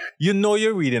 You know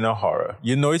you're reading a horror.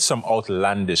 You know it's some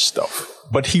outlandish stuff.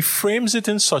 But he frames it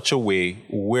in such a way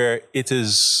where it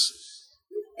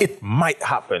might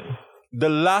happen. The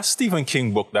last Stephen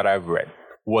King book that I've read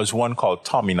was one called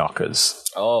Tommyknockers.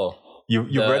 Oh. You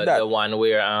read that? The one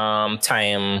where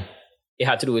time, it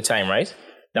had to do with time, right?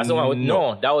 That's the one with,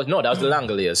 that was the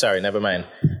Langoliers. Sorry, never mind.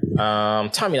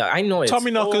 Tommyknockers, I know it.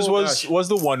 Tommyknockers was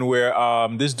the one where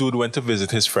this dude went to visit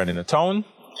his friend in a town,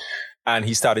 and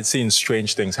he started seeing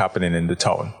strange things happening in the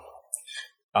town.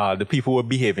 The people were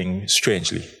behaving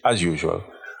strangely, as usual.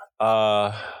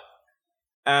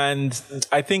 And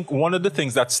I think one of the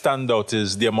things that stand out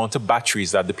is the amount of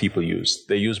batteries that the people use.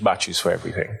 They use batteries for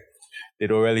everything. They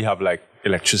don't really have like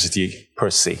electricity per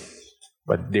se,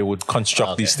 but they would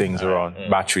construct these things around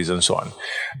batteries and so on.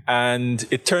 And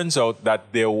it turns out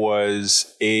that there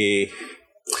was a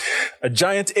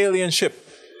giant alien ship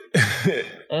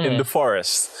in the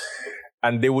forest,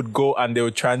 and they would go and they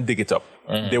would try and dig it up.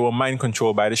 They were mind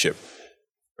controlled by the ship,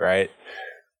 right?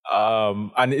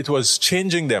 And it was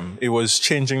changing them. It was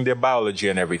changing their biology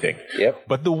and everything. Yep.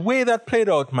 But the way that played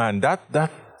out, man,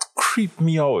 that creeped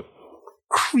me out.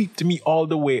 Creeped me all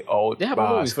the way out.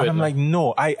 And I'm like,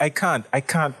 no, I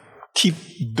can't keep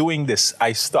doing this.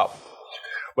 I stop.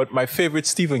 But my favorite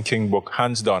Stephen King book,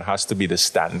 hands down, has to be The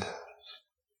Stand.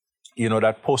 You know,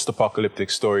 that post-apocalyptic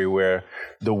story where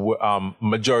the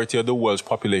majority of the world's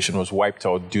population was wiped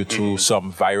out due to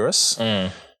some virus,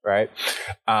 right?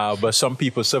 But some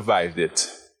people survived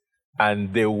it.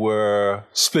 And they were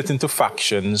split into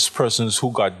factions, persons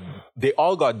they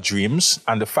all got dreams,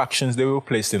 and the factions they were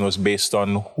placed in was based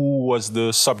on who was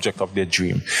the subject of their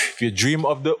dream. If you dream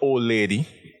of the old lady,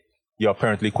 you're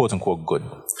apparently quote-unquote good.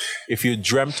 If you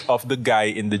dreamt of the guy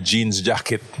in the jeans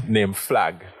jacket named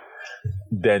Flag,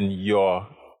 then you're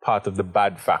part of the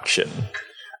bad faction.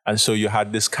 And so you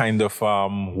had this kind of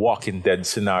Walking Dead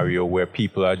scenario where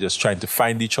people are just trying to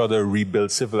find each other,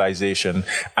 rebuild civilization,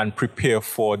 and prepare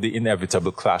for the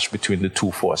inevitable clash between the two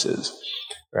forces,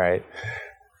 right?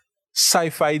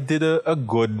 Sci-Fi did a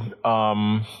good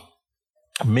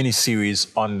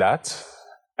miniseries on that.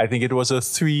 I think it was a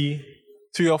three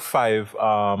or five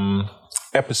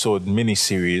episode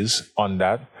miniseries on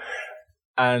that.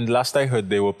 And last I heard,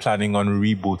 they were planning on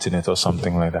rebooting it or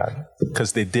something like that,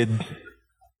 because they did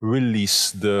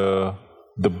release the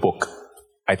book.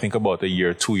 I think about a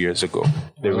year, 2 years ago,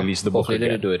 they released the book again. Hopefully they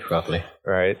didn't do it properly,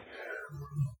 right?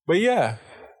 But yeah,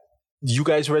 you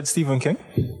guys read Stephen King?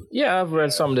 Yeah, I've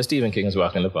read some of the Stephen King's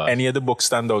work in the past. Any of the books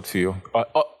stand out for you, or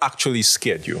actually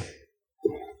scared you?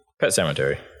 Pet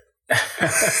Cemetery.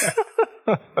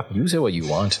 You say what you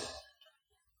want.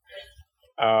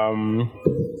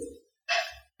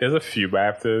 There's a few, but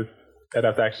I'd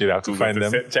have to actually find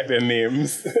them. Check their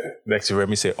names. Next, you heard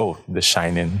me say, "Oh, The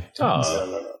Shining." Oh,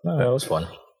 no, that was fun.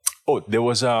 Oh, there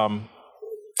was in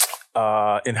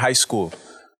high school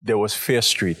there was Fear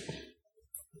Street.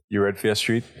 You read Fear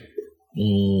Street?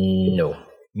 No.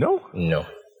 No,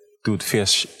 dude. Fear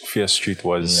Street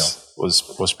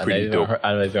was pretty dope.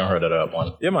 I never even heard of that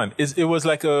one. Yeah, man. It was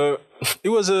like a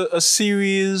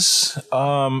series.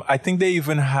 I think they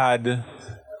even had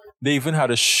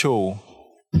a show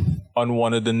on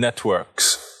one of the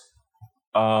networks.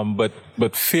 But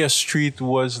Fear Street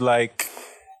was like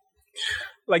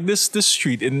this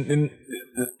street in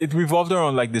it revolved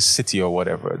around like this city or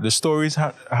whatever. The stories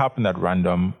happened at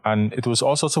random, and it was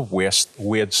all sorts of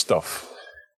weird stuff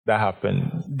that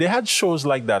happened. They had shows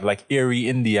like that, like Erie,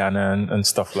 Indiana, and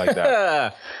stuff like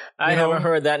that. I haven't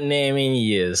heard that name in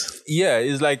years. Yeah,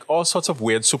 it's like all sorts of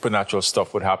weird supernatural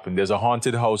stuff would happen. There's a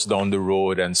haunted house down the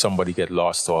road and somebody get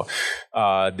lost, or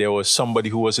there was somebody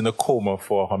who was in a coma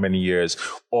for how many years,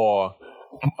 or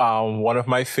one of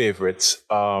my favorites,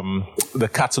 the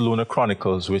Cataluna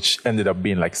Chronicles, which ended up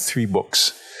being like 3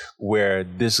 books, where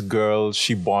this girl,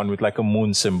 she born with like a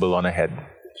moon symbol on her head.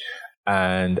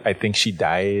 And I think she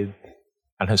died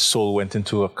and her soul went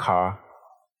into a car.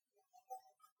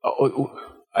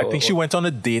 I think she went on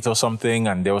a date or something,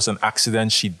 and there was an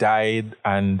accident. She died,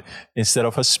 and instead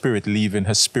of her spirit leaving,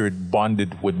 her spirit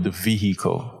bonded with the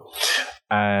vehicle.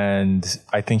 And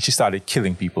I think she started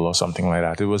killing people or something like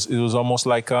that. It was almost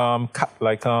like a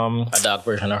dark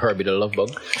version of Herbie the Love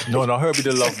Bug. No, not Herbie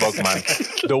the Love Bug, man.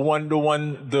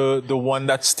 The one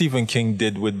that Stephen King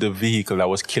did with the vehicle that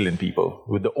was killing people,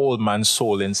 with the old man's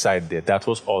soul inside there. That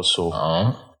was also.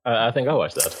 I think I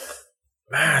watched that.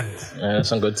 Man,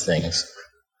 some good things.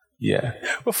 Yeah,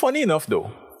 but funny enough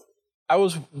though,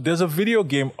 there's a video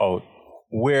game out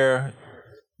where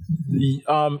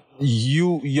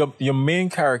your main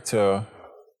character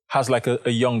has like a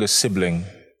younger sibling,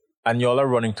 and y'all are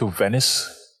running to Venice,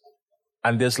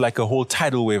 and there's like a whole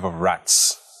tidal wave of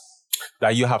rats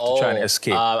that you have to try and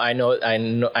escape. I know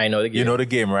the game. You know the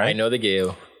game, right? I know the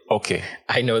game. Okay.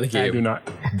 I know the game. I do not.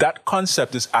 That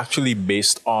concept is actually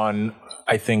based on,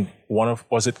 I think, one of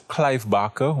Clive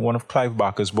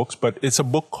Barker's books, but it's a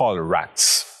book called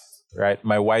Rats, right?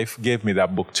 My wife gave me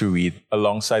that book to read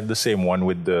alongside the same one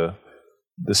with the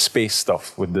space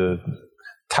stuff, with the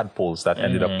tadpoles that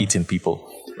ended up eating people,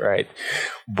 right?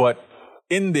 But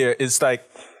in there, it's like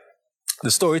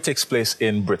the story takes place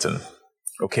in Britain,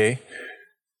 okay?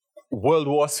 World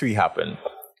War III happened.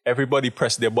 Everybody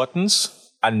pressed their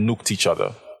buttons and nuked each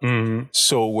other. Mm-hmm.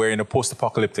 So we're in a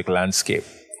post-apocalyptic landscape.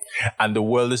 And the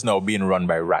world is now being run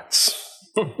by rats,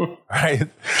 right?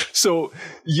 So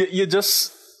you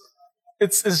just,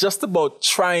 it's just about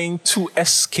trying to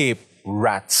escape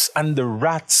rats. And the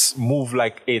rats move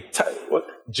like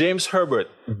James Herbert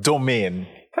Domain.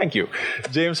 Thank you.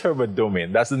 James Herbert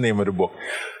Domain. That's the name of the book.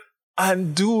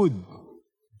 And dude,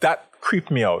 that creeped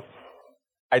me out.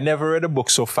 I never read a book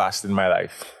so fast in my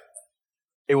life.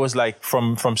 It was like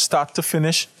from start to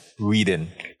finish, reading,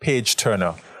 page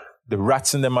turner. The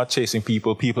rats in them are chasing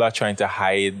people. People are trying to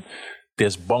hide.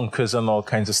 There's bunkers and all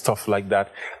kinds of stuff like that.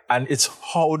 And it's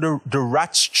how the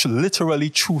rats literally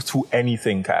chew through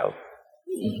anything, Kyle.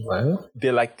 Well,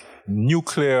 They're like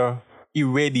nuclear,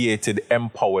 irradiated,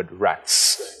 empowered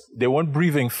rats. They weren't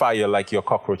breathing fire like your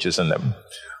cockroaches in them.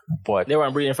 But they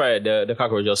weren't breathing fire. The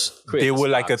cockroach just created they were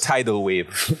sparks. like a tidal wave,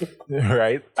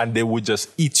 right? And they would just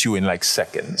eat you in like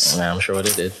seconds. Yeah, I'm sure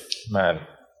they did. Man.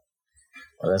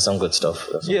 Well, that's some good stuff.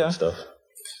 Good stuff.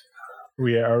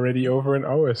 We are already over an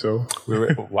hour, so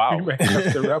Wow. we might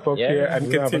have to wrap up here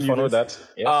and continue with that.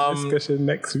 discussion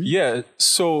next week. Yeah.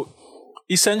 So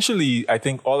essentially, I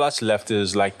think all that's left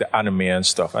is like the anime and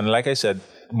stuff. And like I said,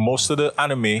 most of the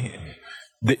anime,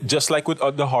 just like with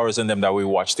other horrors and them that we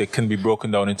watch, they can be broken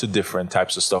down into different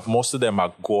types of stuff. Most of them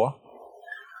are gore,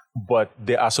 but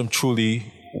there are some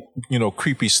truly,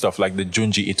 creepy stuff like the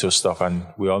Junji Ito stuff. And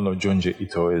we all know Junji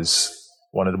Ito is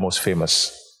one of the most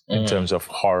famous in terms of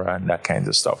horror and that kind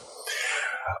of stuff.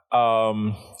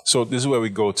 So this is where we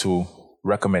go to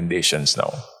recommendations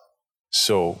now.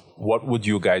 So what would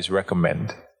you guys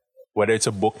recommend? Whether it's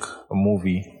a book, a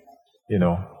movie,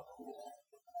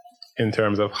 In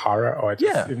terms of horror or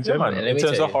just in general? In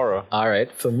terms of horror. All right.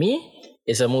 For me,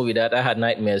 it's a movie that I had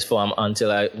nightmares from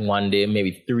until I one day,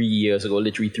 maybe 3 years ago,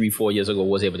 literally 3-4 years ago,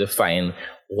 was able to find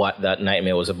what that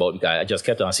nightmare was about. Because I just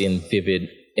kept on seeing vivid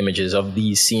images of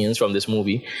these scenes from this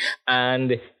movie.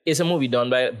 And it's a movie done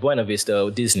by Buena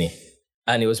Vista Disney.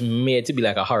 And it was made to be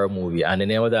like a horror movie. And the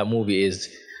name of that movie is...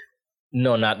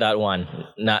 No, not that one.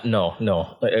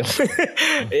 No.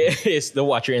 It's The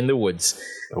Watcher in the Woods.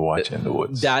 The Watcher in the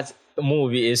Woods. That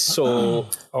movie is so...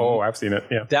 Oh, I've seen it,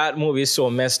 yeah. That movie is so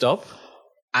messed up.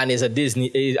 And it's a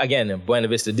Disney... Again, Buena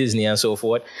Vista Disney and so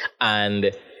forth.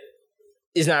 And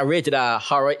it's not rated as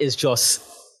horror. It's just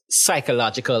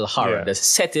psychological horror. Yeah. The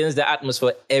settings, the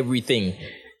atmosphere, everything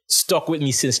stuck with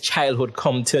me since childhood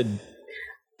come to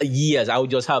years. I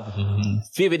would just have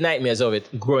vivid nightmares of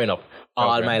it growing up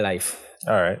all my life.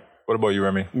 All right. What about you,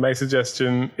 Remy? My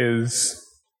suggestion is,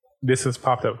 this has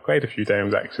popped up quite a few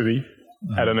times actually.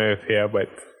 I don't know if here, but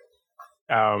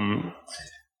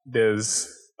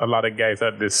there's a lot of guys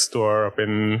at this store up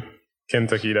in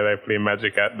Kentucky that I play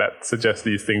Magic at that suggest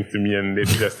these things to me, and they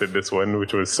suggested this one,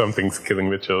 which was Something's Killing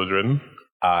the Children.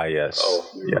 Ah, yes. Oh,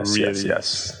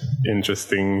 Yes.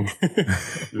 Interesting,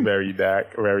 very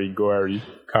dark, very gory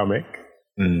comic.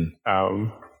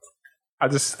 I'm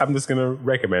just gonna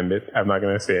recommend it. I'm not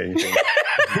gonna say anything.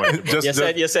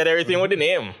 You said everything with the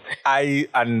name. I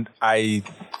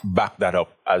back that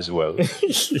up as well.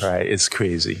 Right? It's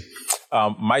crazy.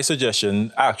 My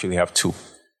suggestion, I actually have two.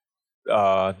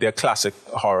 They're classic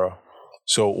horror.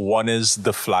 So one is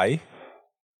The Fly,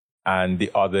 and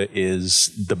the other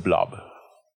is The Blob.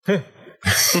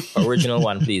 Original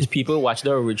one, please. People watch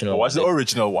the original. What's the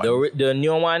original one? The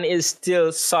new one is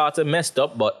still sort of messed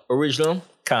up, but original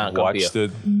can't compare.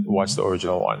 Watch the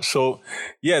original one. So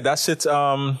yeah, that's it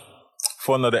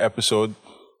for another episode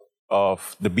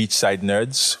of the Beachside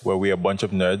Nerds, where we're a bunch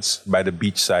of nerds by the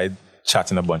beachside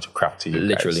chatting a bunch of crap to you.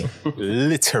 Literally. Guys.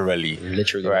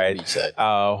 Literally. Right.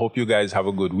 Beachside. Hope you guys have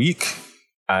a good week,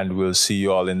 and we'll see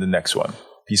you all in the next one.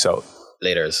 Peace out.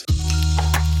 Laters.